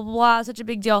blah blah blah blah. Such a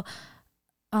big deal.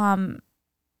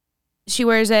 She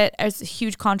wears it as a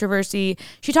huge controversy.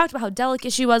 She talked about how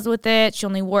delicate she was with it. She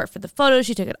only wore it for the photo.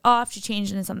 She took it off. She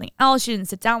changed it into something else. She didn't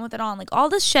sit down with it on. Like all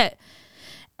this shit.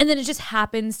 And then it just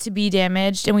happens to be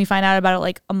damaged, and we find out about it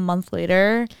like a month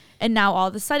later. And now all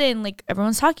of a sudden, like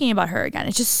everyone's talking about her again.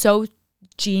 It's just so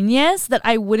genius that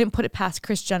I wouldn't put it past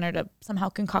Kris Jenner to somehow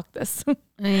concoct this.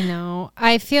 I know.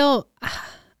 I feel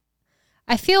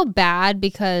bad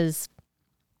because,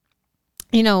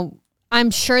 you know,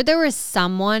 I'm sure there was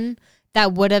someone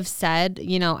that would have said,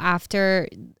 you know, after,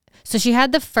 so she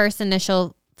had the first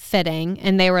initial fitting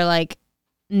and they were like,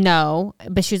 no,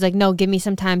 but she was like, no, give me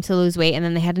some time to lose weight. And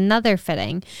then they had another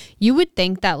fitting. You would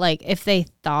think that like if they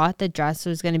thought the dress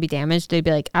was going to be damaged, they'd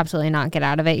be like, absolutely not, get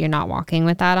out of it. You're not walking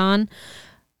with that on.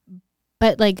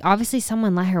 But like obviously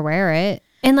someone let her wear it.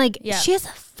 And like she has a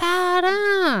fat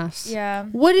ass. Yeah.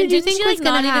 What did you think she, was like,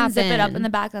 going to not happen? even zip it up in the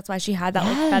back? That's why she had that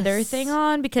like feather thing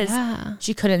on, because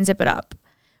she couldn't zip it up.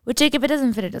 Which like if it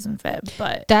doesn't fit, it doesn't fit.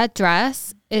 But that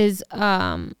dress is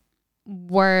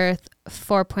worth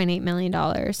 $4.8 million.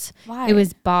 Why? It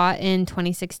was bought in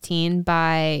 2016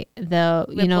 by the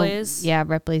Ripley's?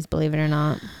 Ripley's, believe it or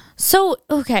not. So,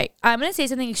 okay, I'm going to say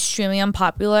something extremely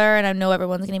unpopular, and I know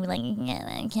everyone's going to be like, yeah,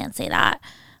 I can't say that.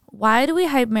 Why do we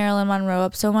hype Marilyn Monroe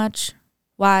up so much?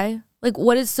 Why? Like,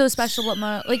 what is so special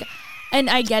about like, and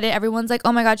I get it. Everyone's like,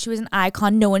 oh my God, she was an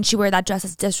icon. No one should wear that dress.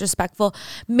 It's disrespectful.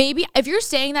 Maybe if you're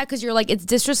saying that because you're like, it's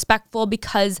disrespectful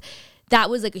because that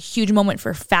was like a huge moment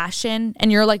for fashion,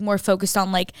 and you're like more focused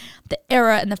on like the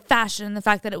era and the fashion and the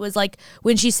fact that it was like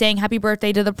when she sang happy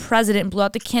birthday to the president and blew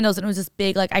out the candles and it was this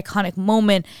big like iconic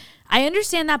moment. I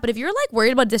understand that, but if you're like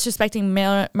worried about disrespecting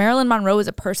Marilyn Monroe as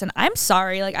a person, I'm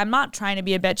sorry. Like, I'm not trying to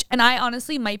be a bitch, and I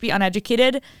honestly might be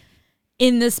uneducated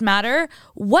in this matter.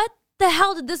 What the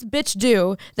hell did this bitch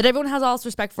do that everyone has all this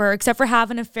respect for her except for have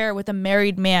an affair with a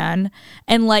married man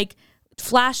and like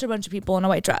flash a bunch of people in a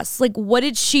white dress? Like, what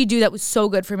did she do that was so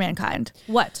good for mankind?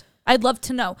 What? I'd love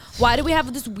to know. Why do we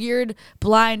have this weird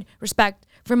blind respect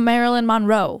for Marilyn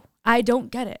Monroe? I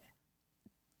don't get it.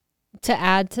 To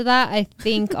add to that, I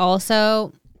think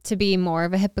also to be more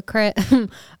of a hypocrite,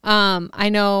 I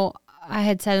know I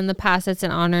had said in the past it's an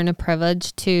honor and a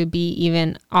privilege to be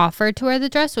even offered to wear the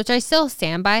dress, which I still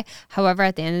stand by. However,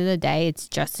 at the end of the day, it's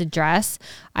just a dress.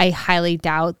 I highly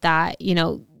doubt that, you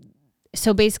know,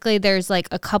 so basically there's like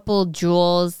a couple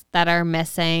jewels that are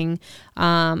missing.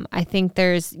 I think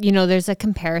there's a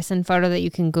comparison photo that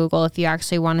you can Google if you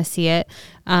actually want to see it.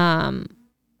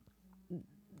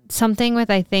 Something with,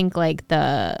 I think, like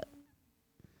the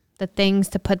things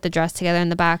to put the dress together in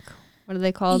the back. What are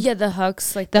they called? Yeah, the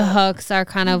hooks. Like the hooks are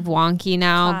kind of wonky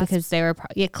now clasp. Because they were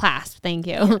clasp. Thank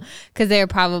you. Because they were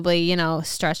probably, you know,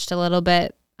 stretched a little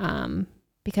bit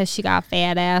because she got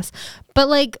fat ass. But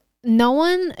like no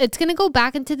one, it's gonna go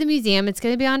back into the museum. It's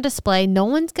gonna be on display. No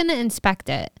one's gonna inspect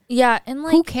it. Yeah, and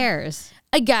like who cares?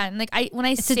 Again, like when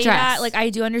I say that, like I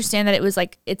do understand that it was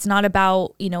like it's not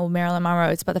about, you know, Marilyn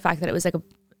Monroe. It's about the fact that it was like a,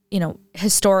 you know,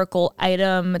 historical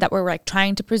item that we're like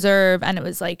trying to preserve, and it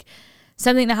was like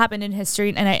something that happened in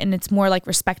history, and it's more like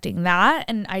respecting that.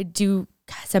 And I do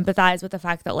sympathize with the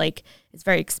fact that like it's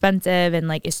very expensive, and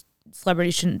like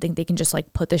celebrities shouldn't think they can just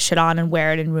like put this shit on and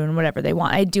wear it and ruin whatever they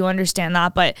want. I do understand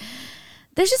that, but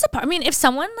there's just a part. I mean, if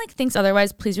someone like thinks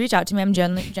otherwise, please reach out to me. I'm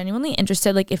genuinely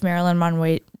interested. Like if Marilyn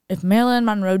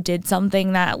Monroe did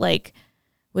something that like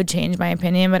would change my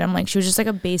opinion, but I'm like, she was just like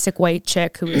a basic white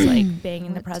chick who was like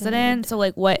banging the president. So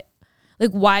like what,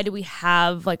 like why do we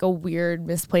have like a weird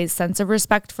misplaced sense of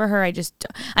respect for her? I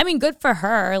mean, good for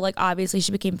her. Like obviously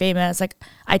she became famous. Like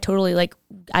I totally like,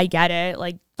 I get it.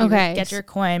 Like get your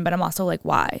coin, but I'm also like,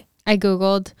 why? I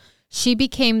Googled. She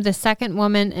became the second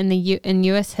woman in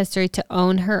U.S. history to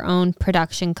own her own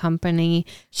production company.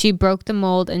 She broke the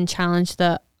mold and challenged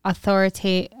the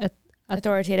authoritarian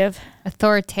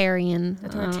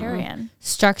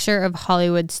structure of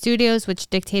Hollywood studios, which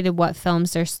dictated what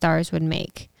films their stars would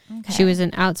make. Okay. She was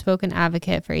an outspoken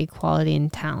advocate for equality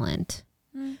and talent.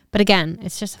 But again,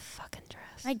 it's just a fucking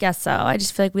dress. I guess so. I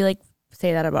just feel like we like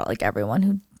say that about like everyone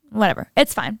who, whatever.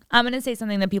 It's fine. I'm going to say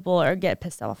something that people get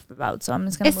pissed off about. So I'm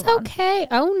just going to move on. It's okay.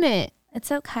 Own it.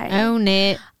 It's okay. Own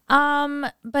it.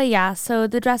 But yeah, so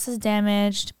the dress is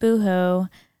damaged. Boo-hoo.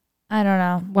 I don't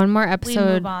know. One more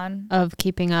episode of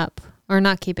Keeping Up. Or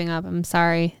not Keeping Up. I'm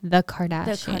sorry. The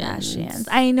Kardashians.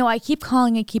 I know. I keep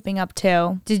calling it Keeping Up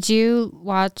too. Did you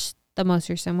watch the most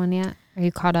recent one yet? Are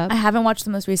you caught up? I haven't watched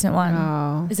the most recent one.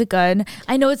 Oh. Is it good?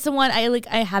 I know it's the one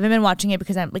I haven't been watching it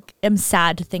because I'm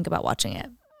sad to think about watching it.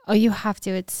 Oh, you have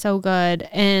to. It's so good.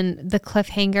 And the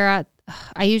cliffhanger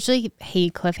I usually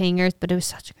hate cliffhangers, but it was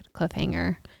such a good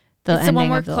cliffhanger. It's the one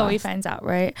where Chloe finds out,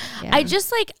 right? Yeah. I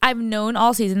just I've known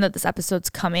all season that this episode's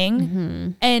coming.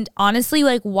 Mm-hmm. And honestly,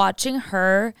 like watching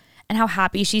her and how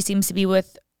happy she seems to be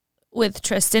with with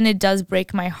Tristan, it does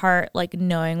break my heart, like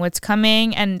knowing what's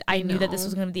coming. And I knew that this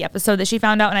was going to be the episode that she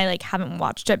found out, and I like haven't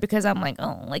watched it because I'm like,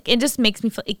 oh, like it just makes me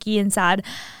feel icky and sad.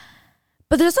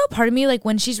 But there's also a part of me like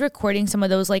when she's recording some of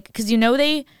those, like, because you know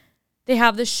they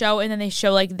have the show and then they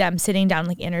show like them sitting down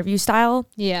like interview style.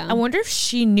 Yeah. I wonder if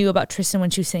she knew about Tristan when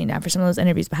she was sitting down for some of those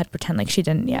interviews, but had to pretend like she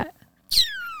didn't yet.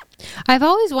 I've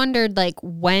always wondered, like,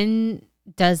 when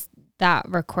does that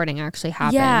recording actually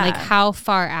happen? Yeah. Like, how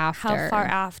far after? How far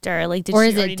after? Like, did or she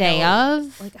is already it day know?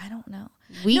 of? Like, I don't know.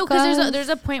 Week no, because of? there's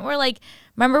a point where, like,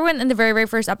 remember when in the very, very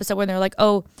first episode when they're like,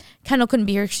 oh, Kendall couldn't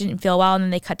be here, she didn't feel well, and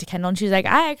then they cut to Kendall and she's like,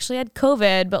 I actually had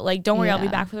COVID, but like, don't worry, I'll be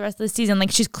Yeah. back for the rest of the season.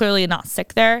 Like, she's clearly not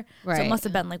sick there. So it Right. must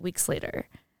have been like weeks later.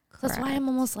 So that's why Correct. I'm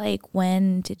almost like,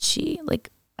 when did she, like,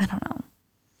 I don't know.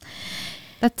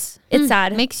 That's It's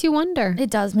sad. Makes you wonder.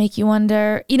 It does make you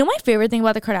wonder. You know, my favorite thing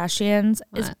about the Kardashians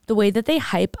is What? the way that they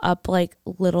hype up like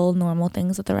little normal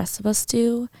things that the rest of us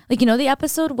do. Like, you know, the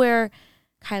episode where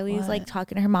Kylie's like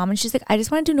talking to her mom and she's like, I just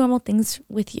want to do normal things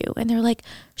with you. And they're like,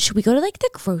 should we go to like the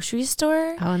grocery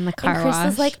store? Oh, in the car and Chris wash.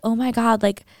 is like, oh my God,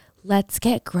 like, let's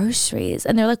get groceries.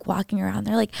 And they're like walking around.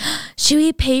 They're like, should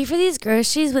we pay for these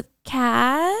groceries with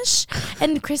cash?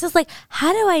 And Chris is like,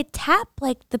 how do I tap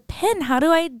like the pin? How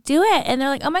do I do it? And they're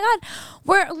like, oh my God,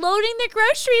 we're loading the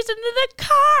groceries into the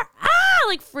car. Ah,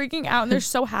 like freaking out. And they're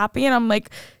so happy. And I'm like,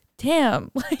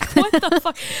 damn, like what the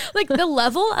fuck? Like the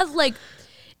level of like,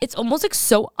 it's almost like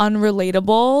so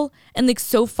unrelatable and like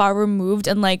so far removed.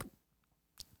 And like,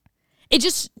 it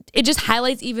just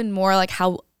highlights even more like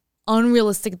how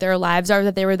unrealistic their lives are,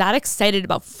 that they were that excited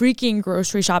about freaking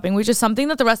grocery shopping, which is something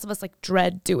that the rest of us like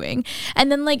dread doing.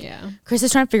 And then like Chris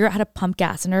is trying to figure out how to pump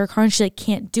gas in her car and she like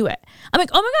can't do it. I'm like,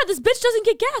 oh my God, this bitch doesn't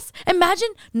get gas. Imagine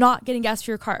not getting gas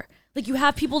for your car. Like you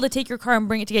have people to take your car and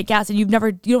bring it to get gas and you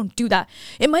don't do that.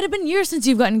 It might have been years since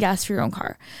you've gotten gas for your own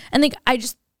car. And like I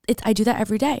do that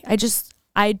every day.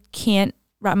 I can't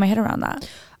wrap my head around that.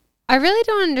 I really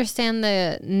don't understand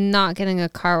the not getting a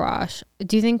car wash.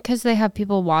 Do you think because they have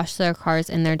people wash their cars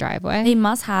in their driveway? They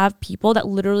must have people that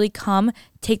literally come,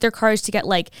 take their cars to get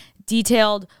like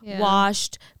detailed,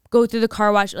 washed, go through the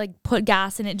car wash, like put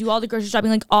gas in it, do all the grocery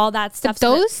shopping, like all that stuff. But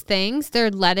those things,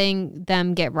 they're letting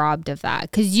them get robbed of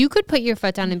that. Because you could put your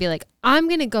foot down and be like, I'm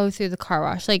going to go through the car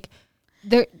wash. Like,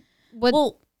 they're...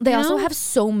 Well, they you also know? have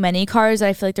so many cars that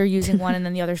I feel like they're using one and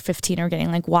then the other 15 are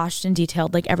getting like washed and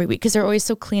detailed like every week because they're always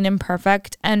so clean and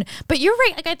perfect. But you're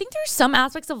right. Like I think there's some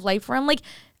aspects of life where I'm like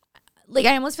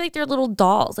I almost feel like they're little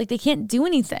dolls. Like they can't do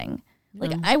anything.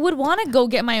 Like I would want to go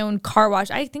get my own car wash.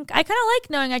 I think I kind of like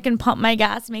knowing I can pump my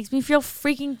gas. It makes me feel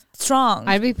freaking strong.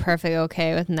 I'd be perfectly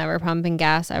okay with never pumping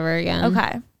gas ever again.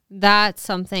 Okay. That's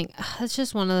something, that's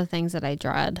just one of the things that I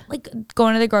dread. Like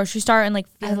going to the grocery store and like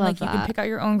feeling love like you can that. pick out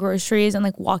your own groceries and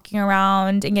like walking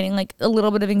around and getting like a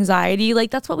little bit of anxiety.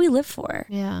 Like that's what we live for.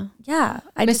 Yeah. Yeah.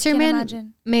 I just Mr. can't Man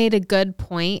imagine. made a good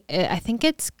point. I think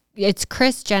it's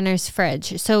Kris Jenner's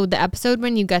fridge. So the episode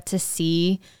when you get to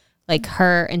see like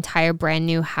her entire brand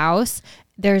new house,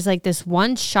 there's like this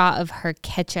one shot of her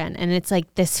kitchen and it's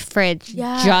like this fridge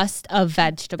just of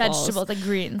vegetables. Like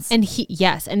greens. And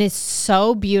and it's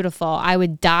so beautiful. I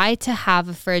would die to have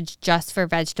a fridge just for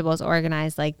vegetables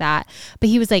organized like that. But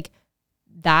he was like,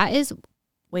 that is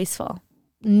Wasteful.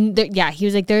 he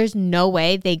was like, there's no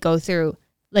way they go through,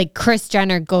 like Kris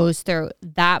Jenner goes through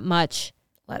that much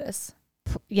Lettuce.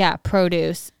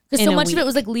 produce. Because so much of it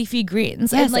was like leafy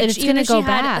greens. Yes, and like and it's even gonna if she go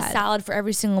had bad. a salad for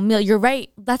every single meal. You're right.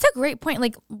 That's a great point.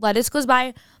 Like lettuce goes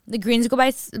by, the greens go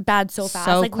by bad so fast.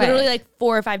 So like quick. literally like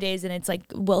 4 or 5 days and it's like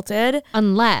wilted.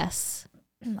 Unless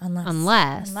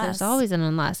Unless. there's always an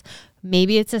unless.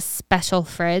 Maybe it's a special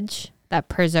fridge that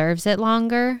preserves it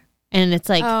longer. And it's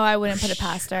like, Oh, I wouldn't put it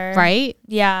past her. right?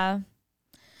 Yeah.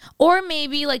 Or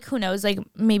maybe like who knows? Like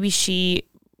maybe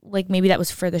maybe that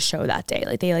was for the show that day.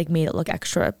 Like they like made it look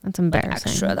extra. That's Like, embarrassing.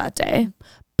 extra that day.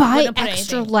 Buy Wouldn't put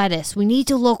extra anything. lettuce. We need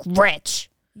to look rich.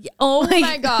 Yeah. Oh Like,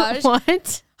 my gosh.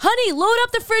 What? Honey, load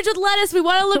up the fridge with lettuce. We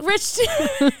want to look rich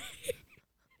too.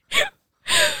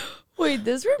 Wait,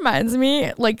 this reminds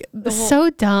me like the whole, So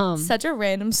dumb. such a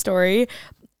random story.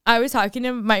 I was talking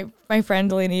to my friend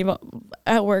Delaney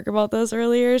at work about this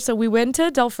earlier. So we went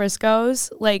to Del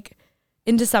Frisco's like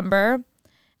in December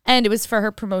and it was for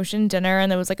her promotion dinner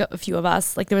and there was like a few of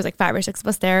us. Like there was like 5 or 6 of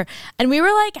us there. And we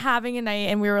were like having a night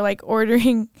and we were like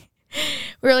ordering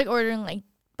like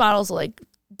bottles of like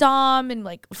Dom and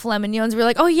like filet mignons. We were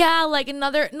like, oh yeah, like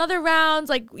another rounds,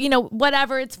 like, you know,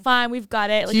 whatever, it's fine, we've got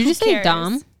it. Like, Did you who just say cares?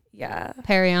 Dom? Yeah.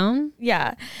 Perignon? Yeah.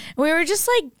 And we were just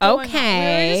like going Okay.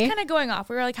 off. We were just kind of going off.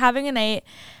 We were like having a night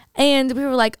And we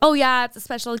were like, oh yeah, it's a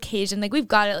special occasion. Like we've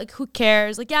got it. Like who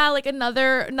cares? Like yeah, like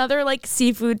another like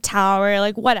seafood tower.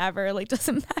 Like whatever. Like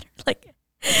doesn't matter. Like,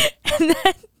 and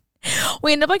then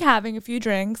we end up like having a few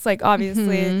drinks. Like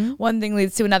obviously one thing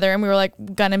leads to another, and we were like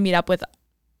gonna meet up with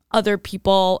other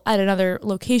people at another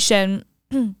location.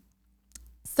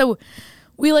 So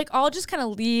we like all just kind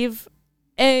of leave,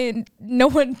 and no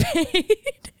one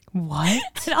paid. What?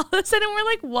 And all of a sudden we're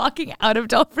like walking out of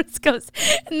Del Frisco's,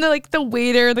 and the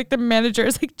waiter, like the manager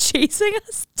is like chasing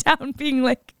us down, being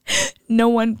like, no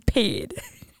one paid.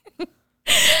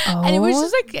 And it was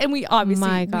just like, and we obviously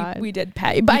my God. we did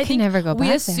pay, but I think never go we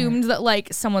back assumed that like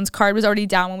someone's card was already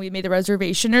down when we made the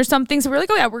reservation or something. So we were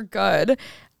like, oh yeah, we're good.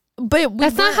 But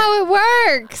That's not how it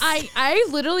works. I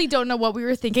literally don't know what we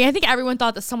were thinking. I think everyone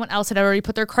thought that someone else had already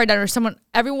put their card down, or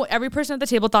every person at the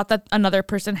table thought that another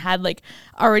person had like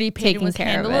already paid and was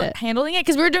handling it.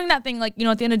 Because we were doing that thing like, you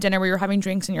know, at the end of dinner where you're having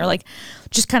drinks and you're like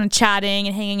just kind of chatting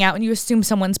and hanging out, and you assume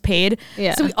someone's paid.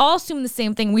 Yeah. So we all assumed the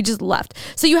same thing. We just left.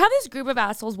 So you have this group of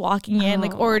assholes walking in,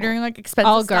 like ordering like expensive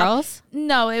all stuff. girls?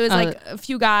 No, it was like a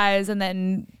few guys and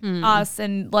then us,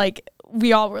 and like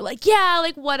we all were like, yeah,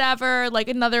 like whatever, like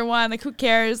another one, like who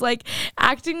cares, like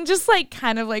acting just like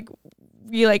kind of like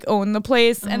we like own the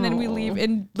place, and then we leave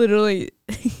and literally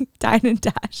dine and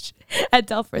dash at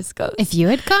Del Frisco's. If you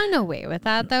had gotten away with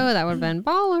that though, that would have been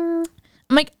baller.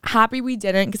 I'm like happy we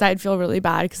didn't, because I'd feel really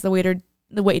bad because the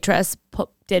waitress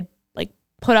did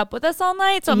put up with us all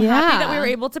night, so I'm happy that we were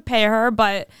able to pay her.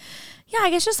 But yeah, I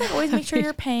guess just like always make sure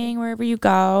you're paying wherever you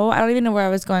go. I don't even know where I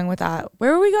was going with that.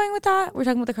 Where were we going with that? We're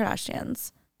talking about the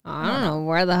Kardashians. I don't know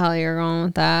where the hell you're going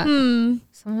with that.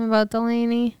 Something about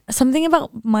Delaney. Something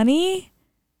about money.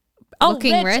 Oh,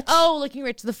 Looking rich? Oh, looking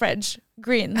rich. The fridge.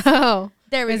 Green. Oh,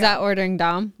 There we is go. that ordering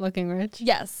Dom? Looking rich?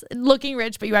 Yes. Looking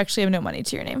rich, but you actually have no money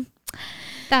to your name.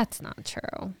 That's not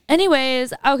true.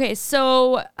 Anyways, okay,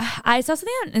 so I saw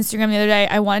something on Instagram the other day.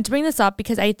 I wanted to bring this up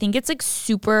because I think it's like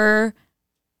super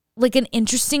like an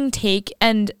interesting take,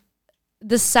 and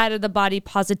the side of the body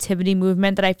positivity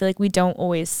movement that I feel like we don't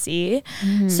always see.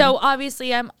 So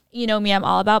obviously I'm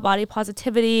all about body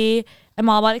positivity. I'm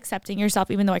all about accepting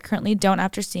yourself, even though I currently don't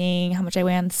after seeing how much I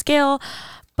weigh on the scale.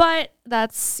 But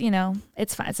that's,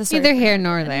 it's fine. It's a story. Neither here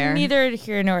nor there. Neither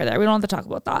here nor there. We don't have to talk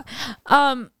about that.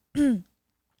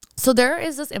 So there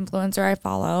is this influencer I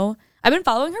follow. I've been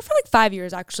following her for like 5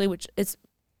 years actually, which is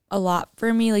a lot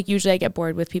for me. Like usually I get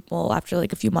bored with people after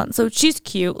like a few months. So she's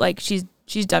cute. Like she's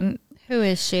done. Who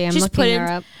is she? I'm She's put looking in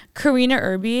her up. Karina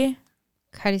Irby.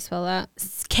 How do you spell that?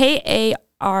 Karina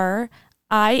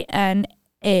and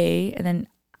then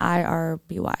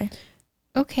Irby.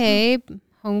 Okay.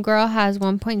 Homegirl has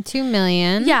 1.2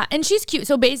 million. Yeah, and she's cute.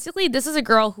 So basically this is a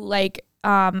girl who like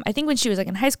I think when she was like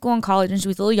in high school and college and she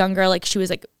was a little younger, like she was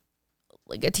like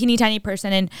a teeny tiny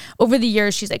person, and over the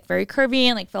years she's like very curvy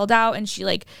and like filled out, and she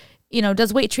like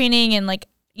does weight training and like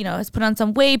has put on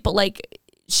some weight, but like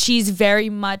she's very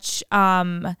much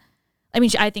I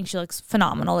think she looks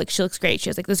phenomenal. Like she looks great. She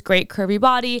has like this great curvy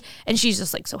body, and she's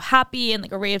just like so happy and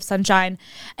like a ray of sunshine.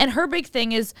 And her big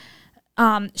thing is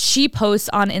she posts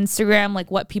on Instagram like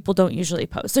what people don't usually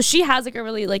post. So she has like a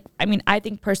really like, I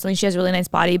think personally she has a really nice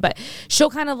body, but she'll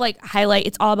kind of like highlight,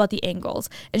 it's all about the angles.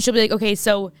 And she'll be like, okay,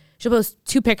 so she'll post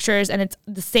 2 pictures and it's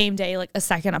the same day, like a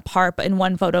second apart, but in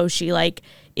one photo she like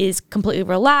is completely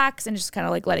relaxed and just kind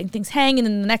of like letting things hang, and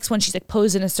then the next one she's like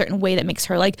posed in a certain way that makes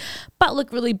her like butt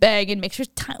look really big and makes her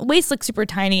waist look super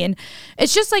tiny. And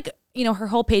it's just like, her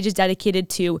whole page is dedicated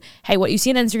to, hey, what you see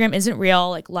on Instagram isn't real.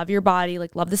 Like, love your body,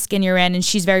 like love the skin you're in. And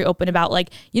she's very open about like,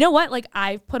 you know what, like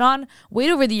I've put on weight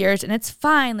over the years and it's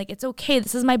fine, like it's okay,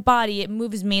 this is my body, it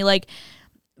moves me, like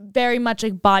very much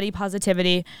like body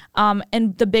positivity.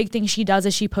 And the big thing she does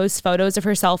is she posts photos of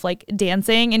herself like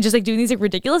dancing and just like doing these like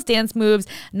ridiculous dance moves,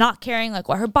 not caring like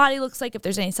what her body looks like, if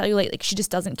there's any cellulite, like she just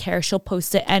doesn't care. She'll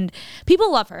post it, and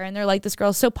people love her, and they're like, this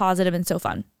girl's so positive and so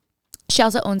fun. She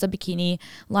also owns a bikini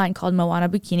line called Moana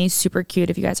Bikinis. Super cute.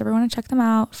 If you guys ever want to check them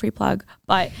out, free plug.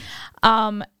 But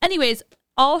anyways,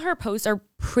 all her posts are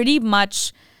pretty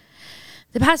much,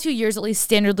 the past few years at least,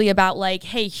 standardly about like,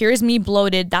 hey, here's me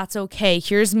bloated, that's okay.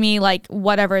 Here's me like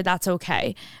whatever, that's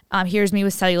okay. Here's me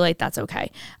with cellulite, that's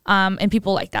okay. And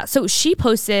people like that. So she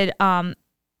posted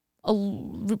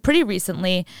pretty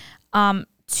recently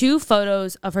 2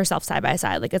 photos of herself side by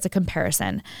side, like it's a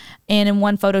comparison. And in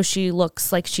one photo she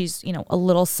looks like she's a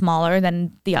little smaller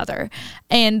than the other,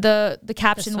 and the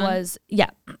caption was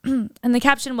and the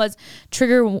caption was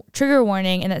trigger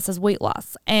warning, and it says weight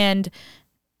loss. And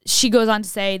she goes on to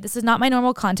say, this is not my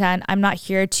normal content, I'm not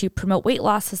here to promote weight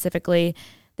loss specifically,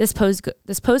 this post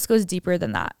goes deeper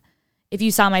than that. If you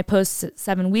saw my post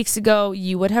 7 weeks ago,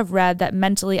 you would have read that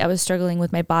mentally I was struggling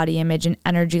with my body image and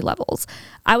energy levels.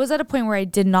 I was at a point where I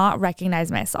did not recognize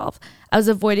myself. I was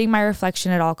avoiding my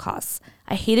reflection at all costs.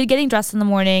 I hated getting dressed in the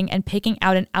morning and picking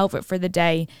out an outfit for the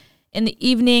day. In the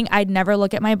evening, I'd never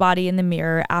look at my body in the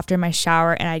mirror after my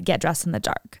shower, and I'd get dressed in the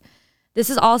dark. This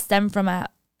is all stemmed from a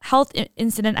health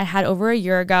incident I had over a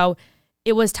year ago.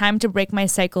 It was time to break my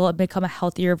cycle and become a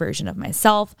healthier version of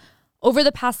myself. Over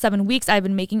the past 7 weeks, I've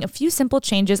been making a few simple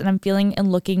changes and I'm feeling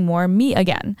and looking more me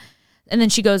again. And then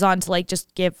she goes on to like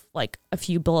just give like a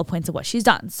few bullet points of what she's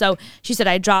done. So she said,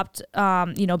 I dropped,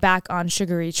 back on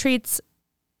sugary treats.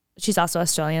 She's also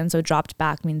Australian, so dropped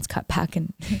back means cut back.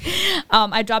 And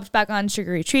I dropped back on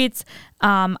sugary treats.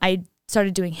 I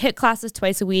started doing HIIT classes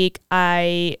twice a week.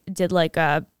 I did like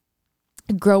a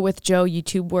Grow with Joe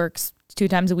YouTube works 2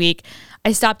 times a week.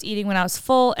 I stopped eating when I was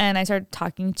full, and I started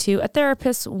talking to a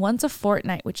therapist once a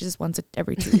fortnight, which is once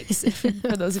every 2 weeks.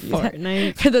 For those of you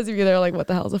that are like, what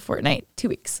the hell is a fortnight? 2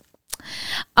 weeks.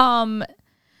 And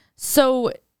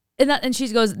she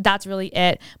goes, that's really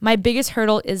it. My biggest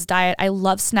hurdle is diet. I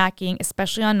love snacking,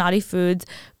 especially on naughty foods,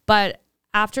 but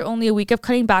after only a week of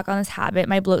cutting back on this habit,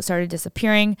 my bloat started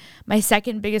disappearing. My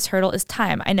second biggest hurdle is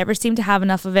time. I never seem to have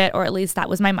enough of it, or at least that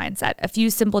was my mindset. A few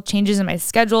simple changes in my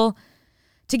schedule.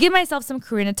 To give myself some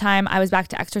Karina time, I was back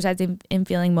to exercising and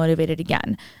feeling motivated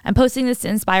again. I'm posting this to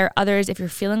inspire others. If you're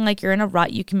feeling like you're in a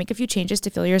rut, you can make a few changes to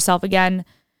feel yourself again.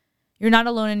 You're not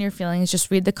alone in your feelings. Just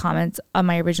read the comments on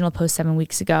my original post 7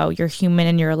 weeks ago. You're human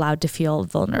and you're allowed to feel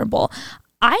vulnerable.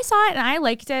 I saw it and I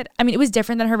liked it. I mean, it was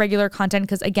different than her regular content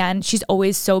because, again, she's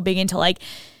always so big into like,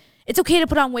 it's okay to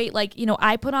put on weight. Like,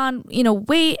 I put on,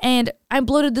 weight and I'm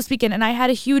bloated this weekend and I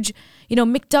had a huge,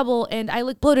 McDouble and I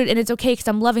look bloated and it's okay because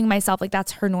I'm loving myself. Like,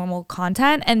 that's her normal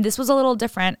content. And this was a little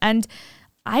different. And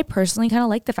I personally kind of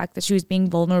like the fact that she was being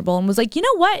vulnerable and was like, you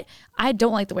know what? I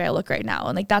don't like the way I look right now.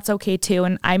 And like, that's okay too.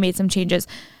 And I made some changes.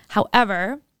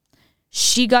 However,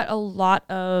 she got a lot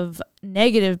of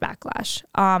negative backlash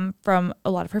from a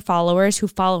lot of her followers who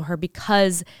follow her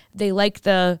because they like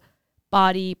the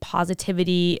body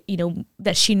positivity,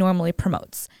 that she normally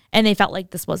promotes. And they felt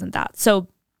like this wasn't that. So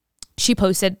she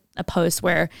posted a post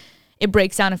where it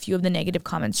breaks down a few of the negative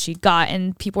comments she got.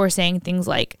 And people were saying things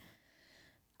like,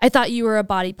 I thought you were a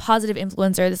body positive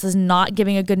influencer. This is not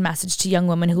giving a good message to young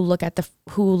women who look like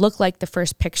the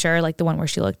first picture, like the one where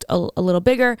she looked a little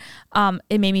bigger.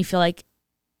 It made me feel like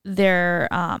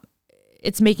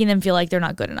it's making them feel like they're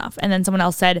not good enough. And then someone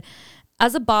else said,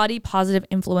 as a body positive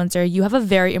influencer, you have a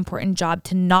very important job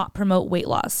to not promote weight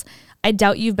loss. I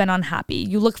doubt you've been unhappy.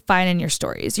 You look fine in your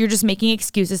stories. You're just making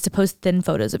excuses to post thin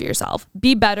photos of yourself.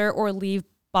 Be better or leave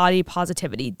body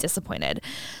positivity disappointed.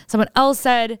 Someone else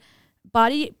said,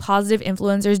 body positive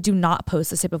influencers do not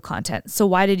post this type of content. So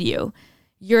why did you?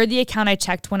 You're the account I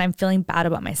checked when I'm feeling bad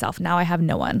about myself. Now I have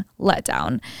no one. Let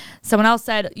down. Someone else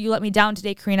said, you let me down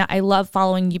today, Karina. I love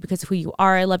following you because of who you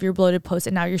are. I love your bloated posts,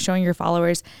 and now you're showing your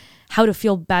followers how to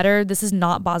feel better. This is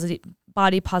not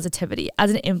body positivity.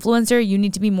 As an influencer, you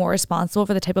need to be more responsible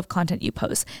for the type of content you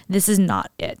post. This is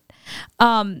not it.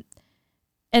 And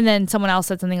then someone else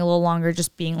said something a little longer,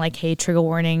 just being like, hey, trigger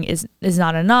warning is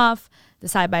not enough. The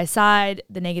side-by-side,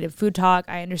 the negative food talk.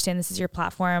 I understand this is your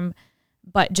platform,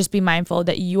 but just be mindful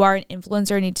that you are an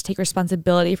influencer and need to take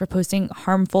responsibility for posting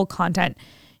harmful content.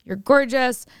 You're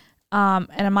gorgeous, and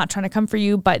I'm not trying to come for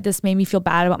you, but this made me feel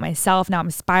bad about myself. Now I'm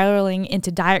spiraling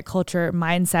into diet culture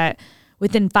mindset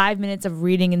within 5 minutes of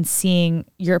reading and seeing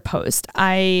your post.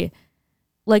 I,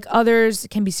 like others,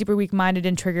 can be super weak-minded,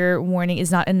 and trigger warning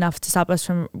is not enough to stop us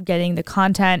from getting the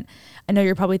content. I know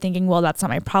you're probably thinking, well, that's not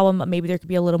my problem, but maybe there could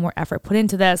be a little more effort put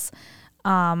into this,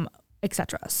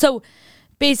 etc. So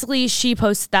basically, she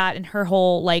posted that, and her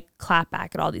whole like clap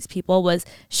back at all these people was,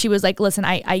 she was like, listen,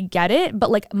 I get it,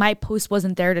 but like my post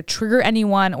wasn't there to trigger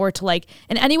anyone or to like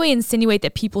in any way insinuate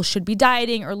that people should be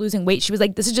dieting or losing weight. She was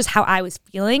like, this is just how I was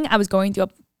feeling. I was going through a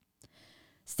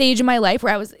stage in my life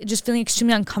where I was just feeling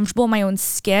extremely uncomfortable in my own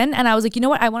skin. And I was like, you know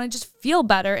what? I want to just feel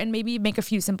better and maybe make a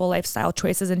few simple lifestyle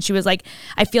choices. And she was like,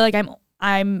 I feel like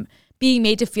I'm being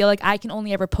made to feel like I can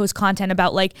only ever post content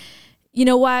about like, you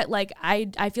know what? Like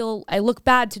I feel I look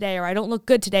bad today, or I don't look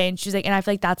good today. And she's like, and I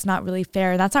feel like that's not really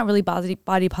fair. That's not really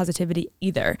body positivity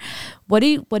either. What do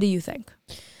you think?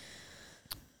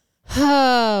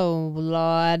 Oh,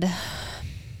 Lord.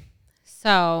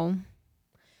 So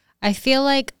I feel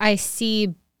like I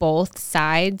see both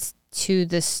sides to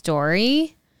the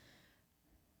story.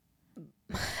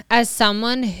 As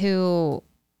someone who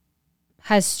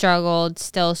has struggled,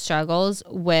 still struggles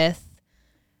with,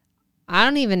 I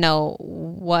don't even know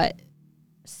what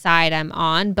side I'm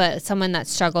on, but someone that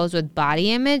struggles with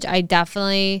body image, I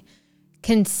definitely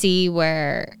can see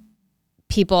where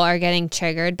people are getting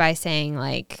triggered by saying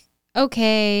like,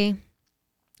 okay,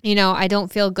 you know, I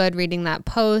don't feel good reading that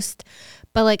post.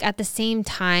 But like at the same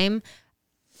time,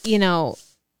 you know,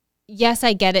 yes,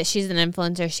 I get it. She's an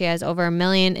influencer. She has over 1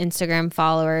 million Instagram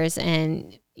followers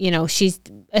and, you know, she's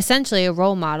essentially a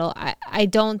role model. I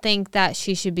don't think that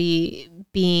she should be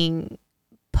being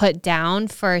put down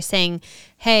for saying,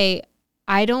 hey,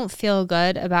 I don't feel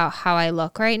good about how I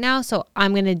look right now, so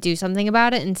I'm going to do something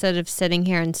about it instead of sitting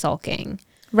here and sulking.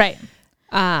 Right.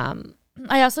 I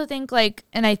also think like,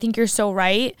 and I think you're so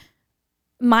right.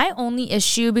 My only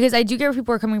issue, because I do get where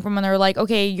people are coming from when they're like,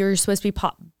 okay, you're supposed to be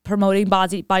promoting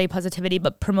body positivity,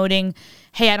 but promoting,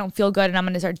 hey, I don't feel good and I'm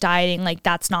going to start dieting. Like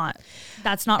that's not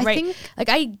right. Like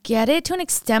I get it to an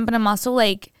extent, but I'm also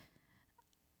like,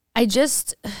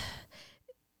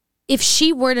 if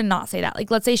she were to not say that,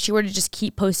 like let's say she were to just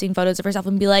keep posting photos of herself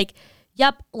and be like,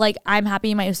 yep, like I'm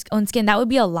happy in my own skin, that would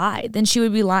be a lie. Then she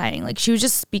would be lying. Like she was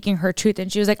just speaking her truth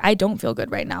and she was like, I don't feel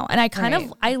good right now. And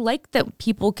I like that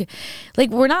people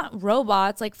like we're not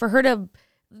robots. Like for her to,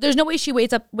 there's no way she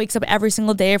wakes up every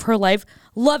single day of her life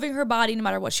loving her body no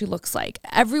matter what she looks like.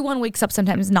 Everyone wakes up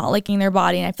sometimes not liking their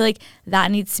body. And I feel like that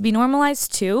needs to be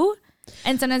normalized too.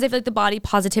 And sometimes I feel like the body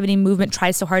positivity movement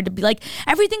tries so hard to be like,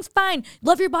 everything's fine.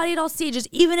 Love your body at all stages.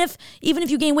 Even if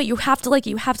you gain weight, you have to like it.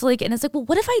 You have to like it. And it's like, well,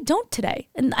 what if I don't today?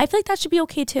 And I feel like that should be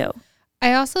okay too.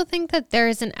 I also think that there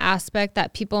is an aspect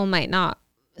that people might not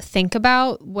think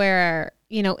about where,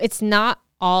 you know, it's not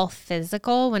all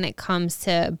physical when it comes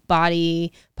to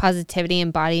body positivity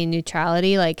and body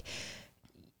neutrality. Like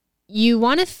you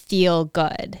want to feel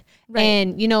good. Right.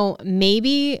 And, you know,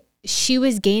 maybe she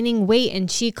was gaining weight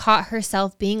and she caught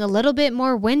herself being a little bit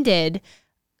more winded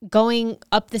going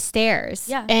up the stairs.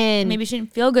 Yeah. And maybe she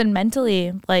didn't feel good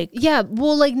mentally. Like, yeah.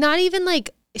 Well, like not even like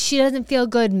she doesn't feel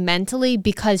good mentally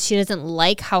because she doesn't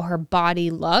like how her body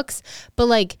looks. But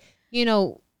like, you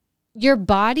know, your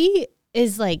body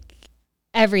is like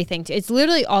everything. It's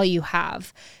literally all you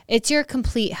have. It's your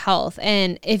complete health.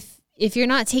 And if you're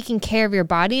not taking care of your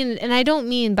body, and I don't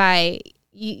mean by,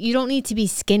 you don't need to be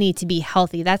skinny to be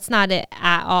healthy. That's not it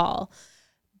at all.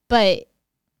 But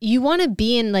you want to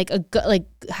be in like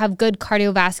have good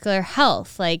cardiovascular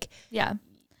health. Like, yeah,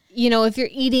 you know, if you're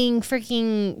eating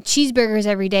freaking cheeseburgers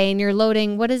every day and you're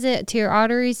loading, what is it to your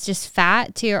arteries? Just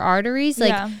fat to your arteries.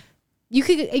 Like yeah. you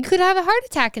could have a heart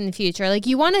attack in the future. Like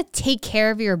you want to take care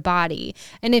of your body.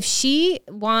 And if she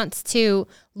wants to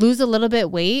lose a little bit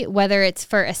weight, whether it's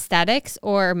for aesthetics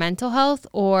or mental health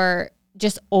or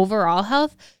just overall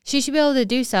health, she should be able to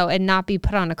do so and not be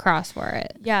put on a cross for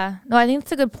it. Yeah. No, I think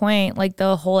it's a good point. Like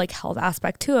the whole like health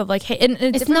aspect too of like, hey, and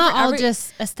it's not all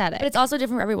just aesthetic. But it's also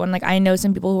different for everyone. Like I know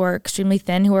some people who are extremely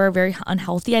thin who are very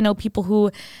unhealthy. I know people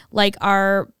who like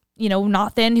are, you know,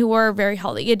 not thin who are very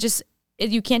healthy.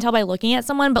 You can't tell by looking at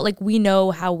someone, but like we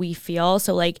know how we feel.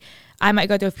 So like I might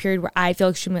go through a period where I feel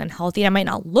extremely unhealthy and I might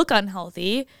not look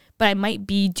unhealthy, but I might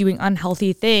be doing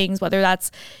unhealthy things, whether that's,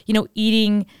 you know,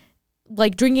 eating,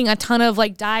 like drinking a ton of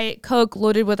like Diet Coke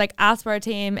loaded with like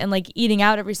aspartame and like eating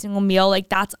out every single meal. Like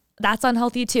that's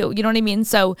unhealthy too. You know what I mean?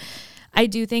 So I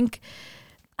do think,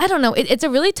 I don't know. It's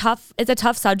a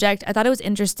tough subject. I thought it was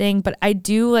interesting, but I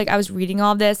was reading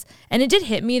all of this and it did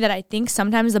hit me that I think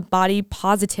sometimes the body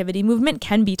positivity movement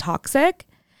can be toxic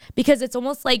because it's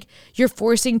almost like you're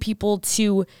forcing people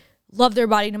to love their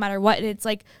body no matter what. And it's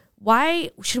like, why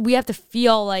should we have to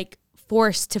feel like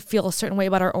forced to feel a certain way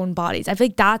about our own bodies? I feel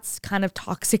like that's kind of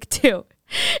toxic too.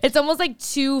 It's almost like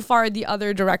too far the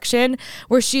other direction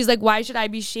where she's like, why should I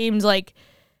be shamed? Like,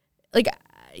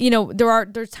 you know,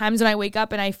 there's times when I wake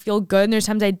up and I feel good and there's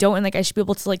times I don't, and like I should be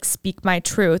able to like speak my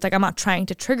truth. Like I'm not trying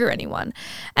to trigger anyone.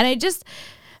 And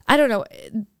I don't know.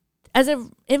 As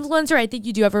an influencer, I think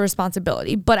you do have a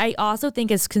responsibility, but I also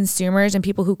think as consumers and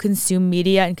people who consume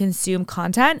media and consume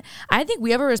content, I think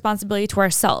we have a responsibility to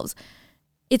ourselves.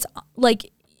 It's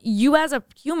like you as a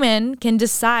human can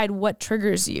decide what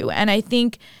triggers you. And I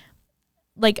think,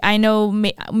 like, I know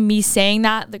me saying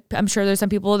that, like, I'm sure there's some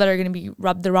people that are going to be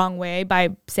rubbed the wrong way by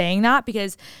saying that,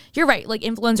 because you're right. Like,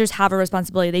 influencers have a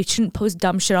responsibility. They shouldn't post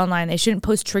dumb shit online. They shouldn't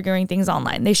post triggering things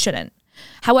online. They shouldn't.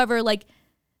 However, like,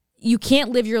 you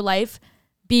can't live your life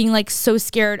being like so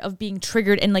scared of being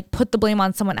triggered and like put the blame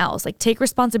on someone else. Like, take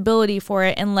responsibility for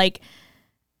it and like,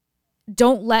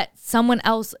 don't let someone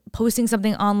else posting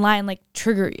something online like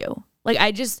trigger you. Like,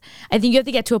 I think you have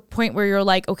to get to a point where you're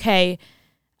like, okay,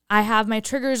 I have my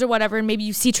triggers or whatever, and maybe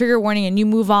you see trigger warning and you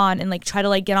move on and like try to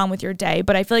like get on with your day.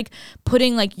 But I feel like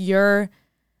putting like your,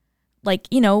 like,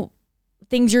 you know,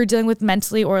 things you're dealing with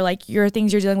mentally or like your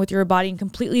things you're dealing with your body and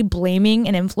completely blaming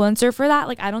an influencer for that,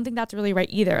 like I don't think that's really right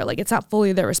either. Like it's not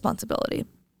fully their responsibility.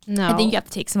 No. I think you have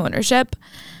to take some ownership.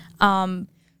 Someone,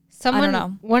 I don't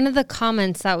know. One of the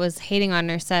comments that was hating on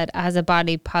her said, as a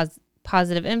body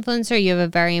positive influencer, you have a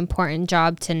very important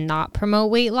job to not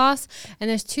promote weight loss. And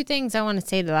there's two things I want to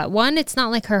say to that. One, it's not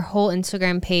like her whole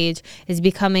Instagram page is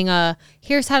becoming a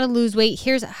here's how to lose weight,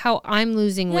 here's how I'm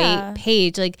losing weight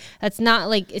page. Like that's not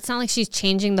like, it's not like she's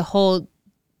changing the whole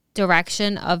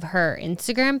direction of her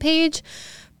Instagram page.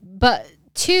 But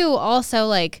two, also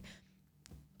like,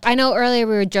 I know earlier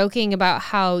we were joking about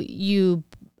how you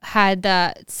had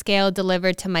that scale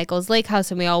delivered to Michael's Lake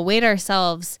House and we all weighed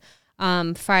ourselves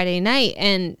Friday night.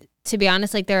 And to be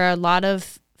honest, like there are a lot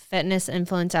of fitness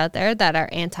influencers out there that are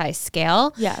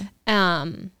anti-scale. Yeah.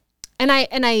 And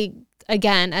I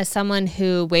again, as someone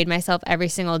who weighed myself every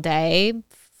single day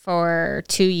for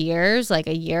 2 years, like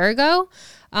a year ago,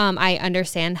 I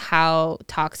understand how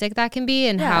toxic that can be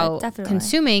and how definitely.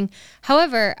 consuming.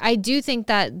 However, I do think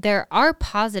that there are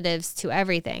positives to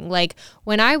everything. Like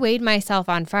when I weighed myself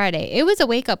on Friday, it was a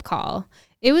wake-up call.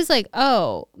 It was like,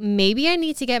 oh, maybe I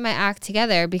need to get my act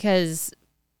together because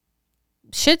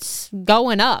shit's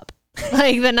going up.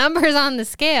 Like the numbers on the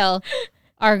scale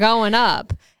are going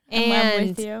up. And I'm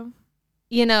with you.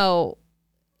 You know,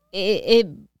 it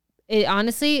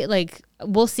honestly, like,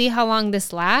 we'll see how long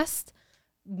this lasts.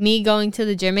 Me going to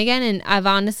the gym again, and I've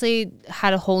honestly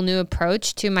had a whole new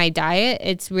approach to my diet.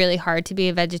 It's really hard to be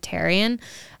a vegetarian,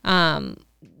 a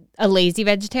lazy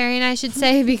vegetarian, I should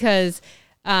say, because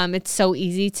it's so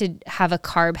easy to have a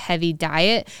carb heavy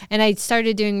diet. And I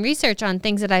started doing research on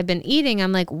things that I've been eating.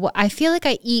 I'm like, I feel like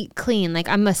I eat clean. Like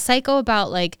I'm a psycho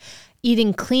about like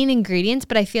eating clean ingredients,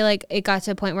 but I feel like it got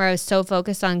to a point where I was so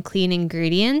focused on clean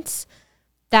ingredients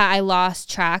that I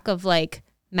lost track of like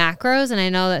macros. And I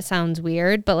know that sounds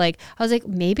weird, but like I was like,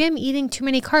 maybe I'm eating too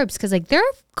many carbs because like there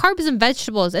are carbs in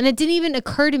vegetables, and it didn't even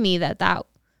occur to me that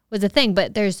was a thing.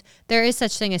 But there is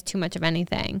such thing as too much of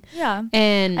anything. Yeah.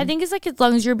 And I think it's like as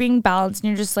long as you're being balanced and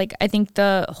you're just like, I think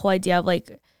the whole idea of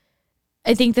like,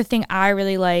 I think the thing I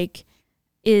really like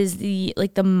is the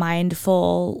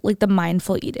mindful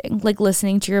eating, like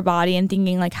listening to your body and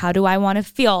thinking like, how do I want to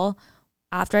feel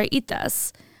after I eat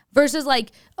this? Versus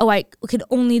like, oh, I can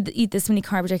only eat this many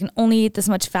carbs, I can only eat this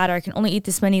much fat, or I can only eat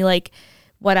this many like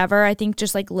whatever. I think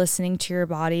just like listening to your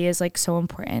body is like so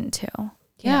important too.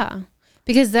 Yeah.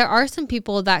 Because there are some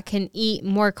people that can eat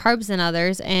more carbs than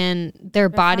others and their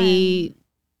body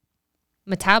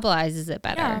metabolizes it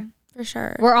better. Yeah, for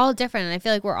sure. We're all different, and I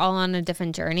feel like we're all on a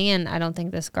different journey, and I don't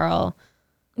think this girl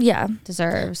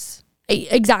deserves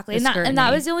exactly. And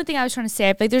that was the only thing I was trying to say.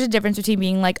 I feel like there's a difference between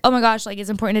being like, oh my gosh, like it's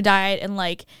important to diet, and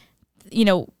like, you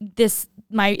know,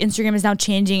 my Instagram is now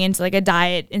changing into like a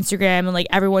diet Instagram and like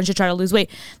everyone should try to lose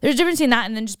weight. There's a difference between that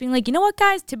and then just being like, you know what,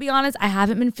 guys, to be honest, I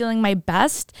haven't been feeling my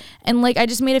best. And like, I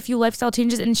just made a few lifestyle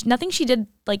changes, and nothing she did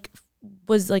like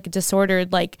was like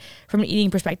disordered, like from an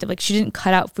eating perspective. Like she didn't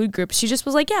cut out food groups. She just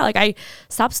was like, yeah, like I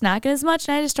stopped snacking as much,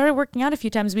 and I just started working out a few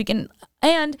times a week. And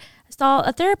I saw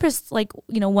a therapist like,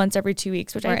 you know, once every 2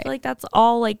 weeks, which I feel like that's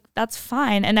all like, that's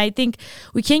fine. And I think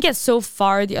we can't get so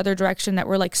far the other direction that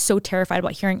we're like so terrified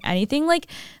about hearing anything. Like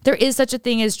there is such a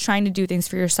thing as trying to do things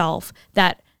for yourself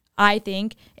that I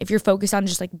think if you're focused on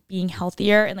just like being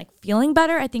healthier and like feeling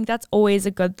better, I think that's always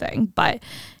a good thing. But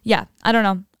yeah, I don't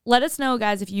know. Let us know,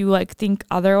 guys, if you like think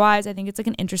otherwise. I think it's like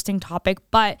an interesting topic,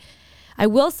 but I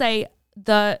will say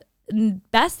the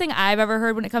best thing I've ever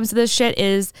heard when it comes to this shit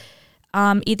is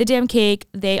Eat the Damn Cake.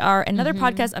 They are another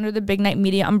podcast under the Big Night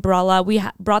Media umbrella. We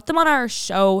brought them on our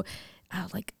show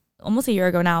like almost a year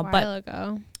ago now, but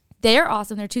they are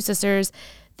awesome. They're two sisters.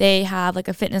 They have like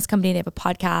a fitness company. They have a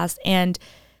podcast, and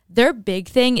their big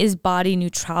thing is body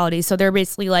neutrality. So they're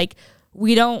basically like,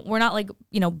 we're not like,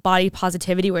 you know, body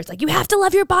positivity where it's like, you have to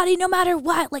love your body no matter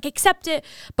what, like accept it.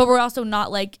 But we're also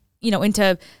not like, you know,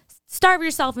 into starve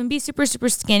yourself and be super, super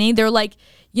skinny. They're like,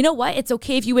 you know what? It's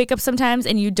okay if you wake up sometimes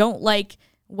and you don't like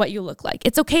what you look like.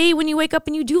 It's okay when you wake up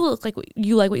and you do look like what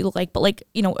you look like, but like,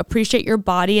 you know, appreciate your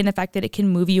body and the fact that it can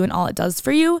move you and all it does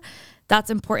for you. That's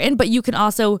important. But you can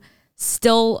also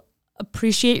still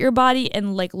appreciate your body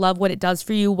and like love what it does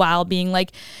for you while being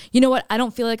like, you know what, I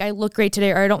don't feel like I look great today,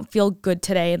 or I don't feel good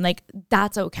today, and like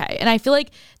that's okay. And I feel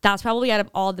like that's probably out of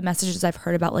all the messages I've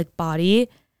heard about like body,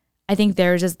 I think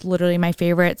theirs is literally my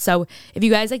favorite. So if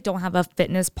you guys like don't have a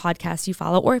fitness podcast you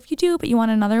follow, or if you do but you want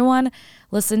another one,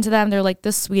 listen to them. They're like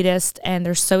the sweetest, and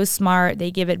they're so smart. They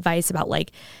give advice about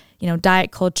like, you know, diet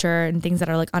culture and things that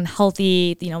are like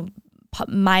unhealthy, you know,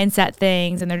 mindset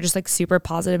things, and they're just like super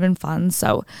positive and fun.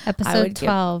 So Episode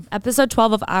 12. Episode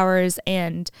 12 of ours,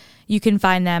 and you can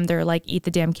find them. They're like Eat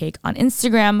the Damn Cake on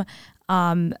Instagram.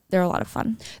 They're a lot of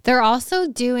fun. They're also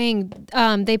doing,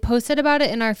 they posted about it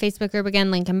in our Facebook group,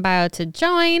 again, link in bio to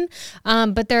join.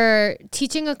 But they're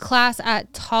teaching a class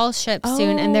at Tall Ship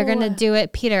soon, and they're going to do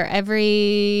it, Peter,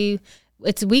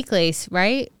 it's weekly,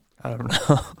 right? I don't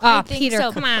know. Oh, Peter,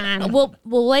 so. come on.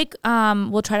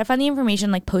 We'll try to find the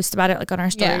information, like post about it like on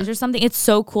our stories or something. It's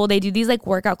so cool. They do these like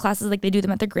workout classes, like they do them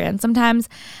at the Grand sometimes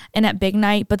and at Big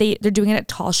Night, but they're doing it at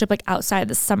Tall Ship like outside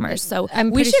the summer. So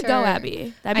we should go,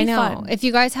 Abby. That'd be fun. If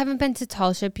you guys haven't been to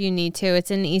Tall Ship, you need to.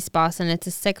 It's in East Boston. It's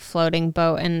a sick floating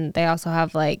boat, and they also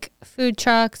have like food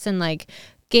trucks and like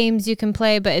games you can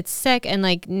play, but it's sick. And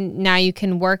like now you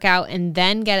can work out and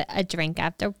then get a drink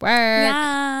after work.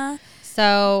 Yeah.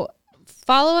 So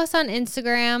follow us on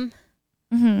Instagram,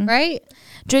 right?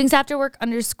 Drinks After Work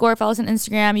 _ follow us on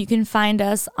Instagram. You can find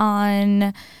us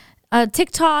on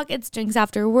TikTok. It's Drinks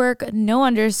After Work, no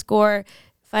 _.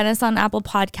 Find us on Apple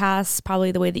Podcasts,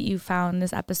 probably the way that you found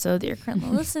this episode that you're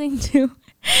currently listening to.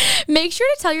 Make sure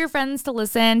to tell your friends to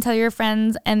listen. Tell your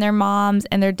friends and their moms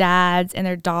and their dads and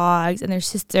their dogs and their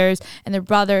sisters and their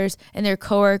brothers and their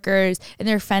coworkers and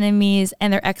their frenemies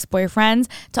and their ex-boyfriends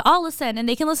to all listen. And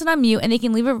they can listen on mute, and they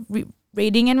can leave a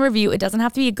rating and review. It doesn't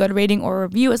have to be a good rating or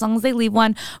review as long as they leave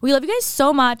one. We love you guys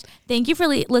so much. Thank you for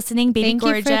listening, baby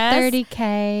gorgeous. Thank you for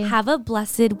 30K. Have a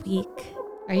blessed week.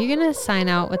 Are you going to sign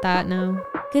out with that now?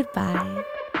 Goodbye.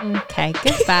 Okay,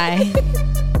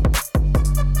 goodbye.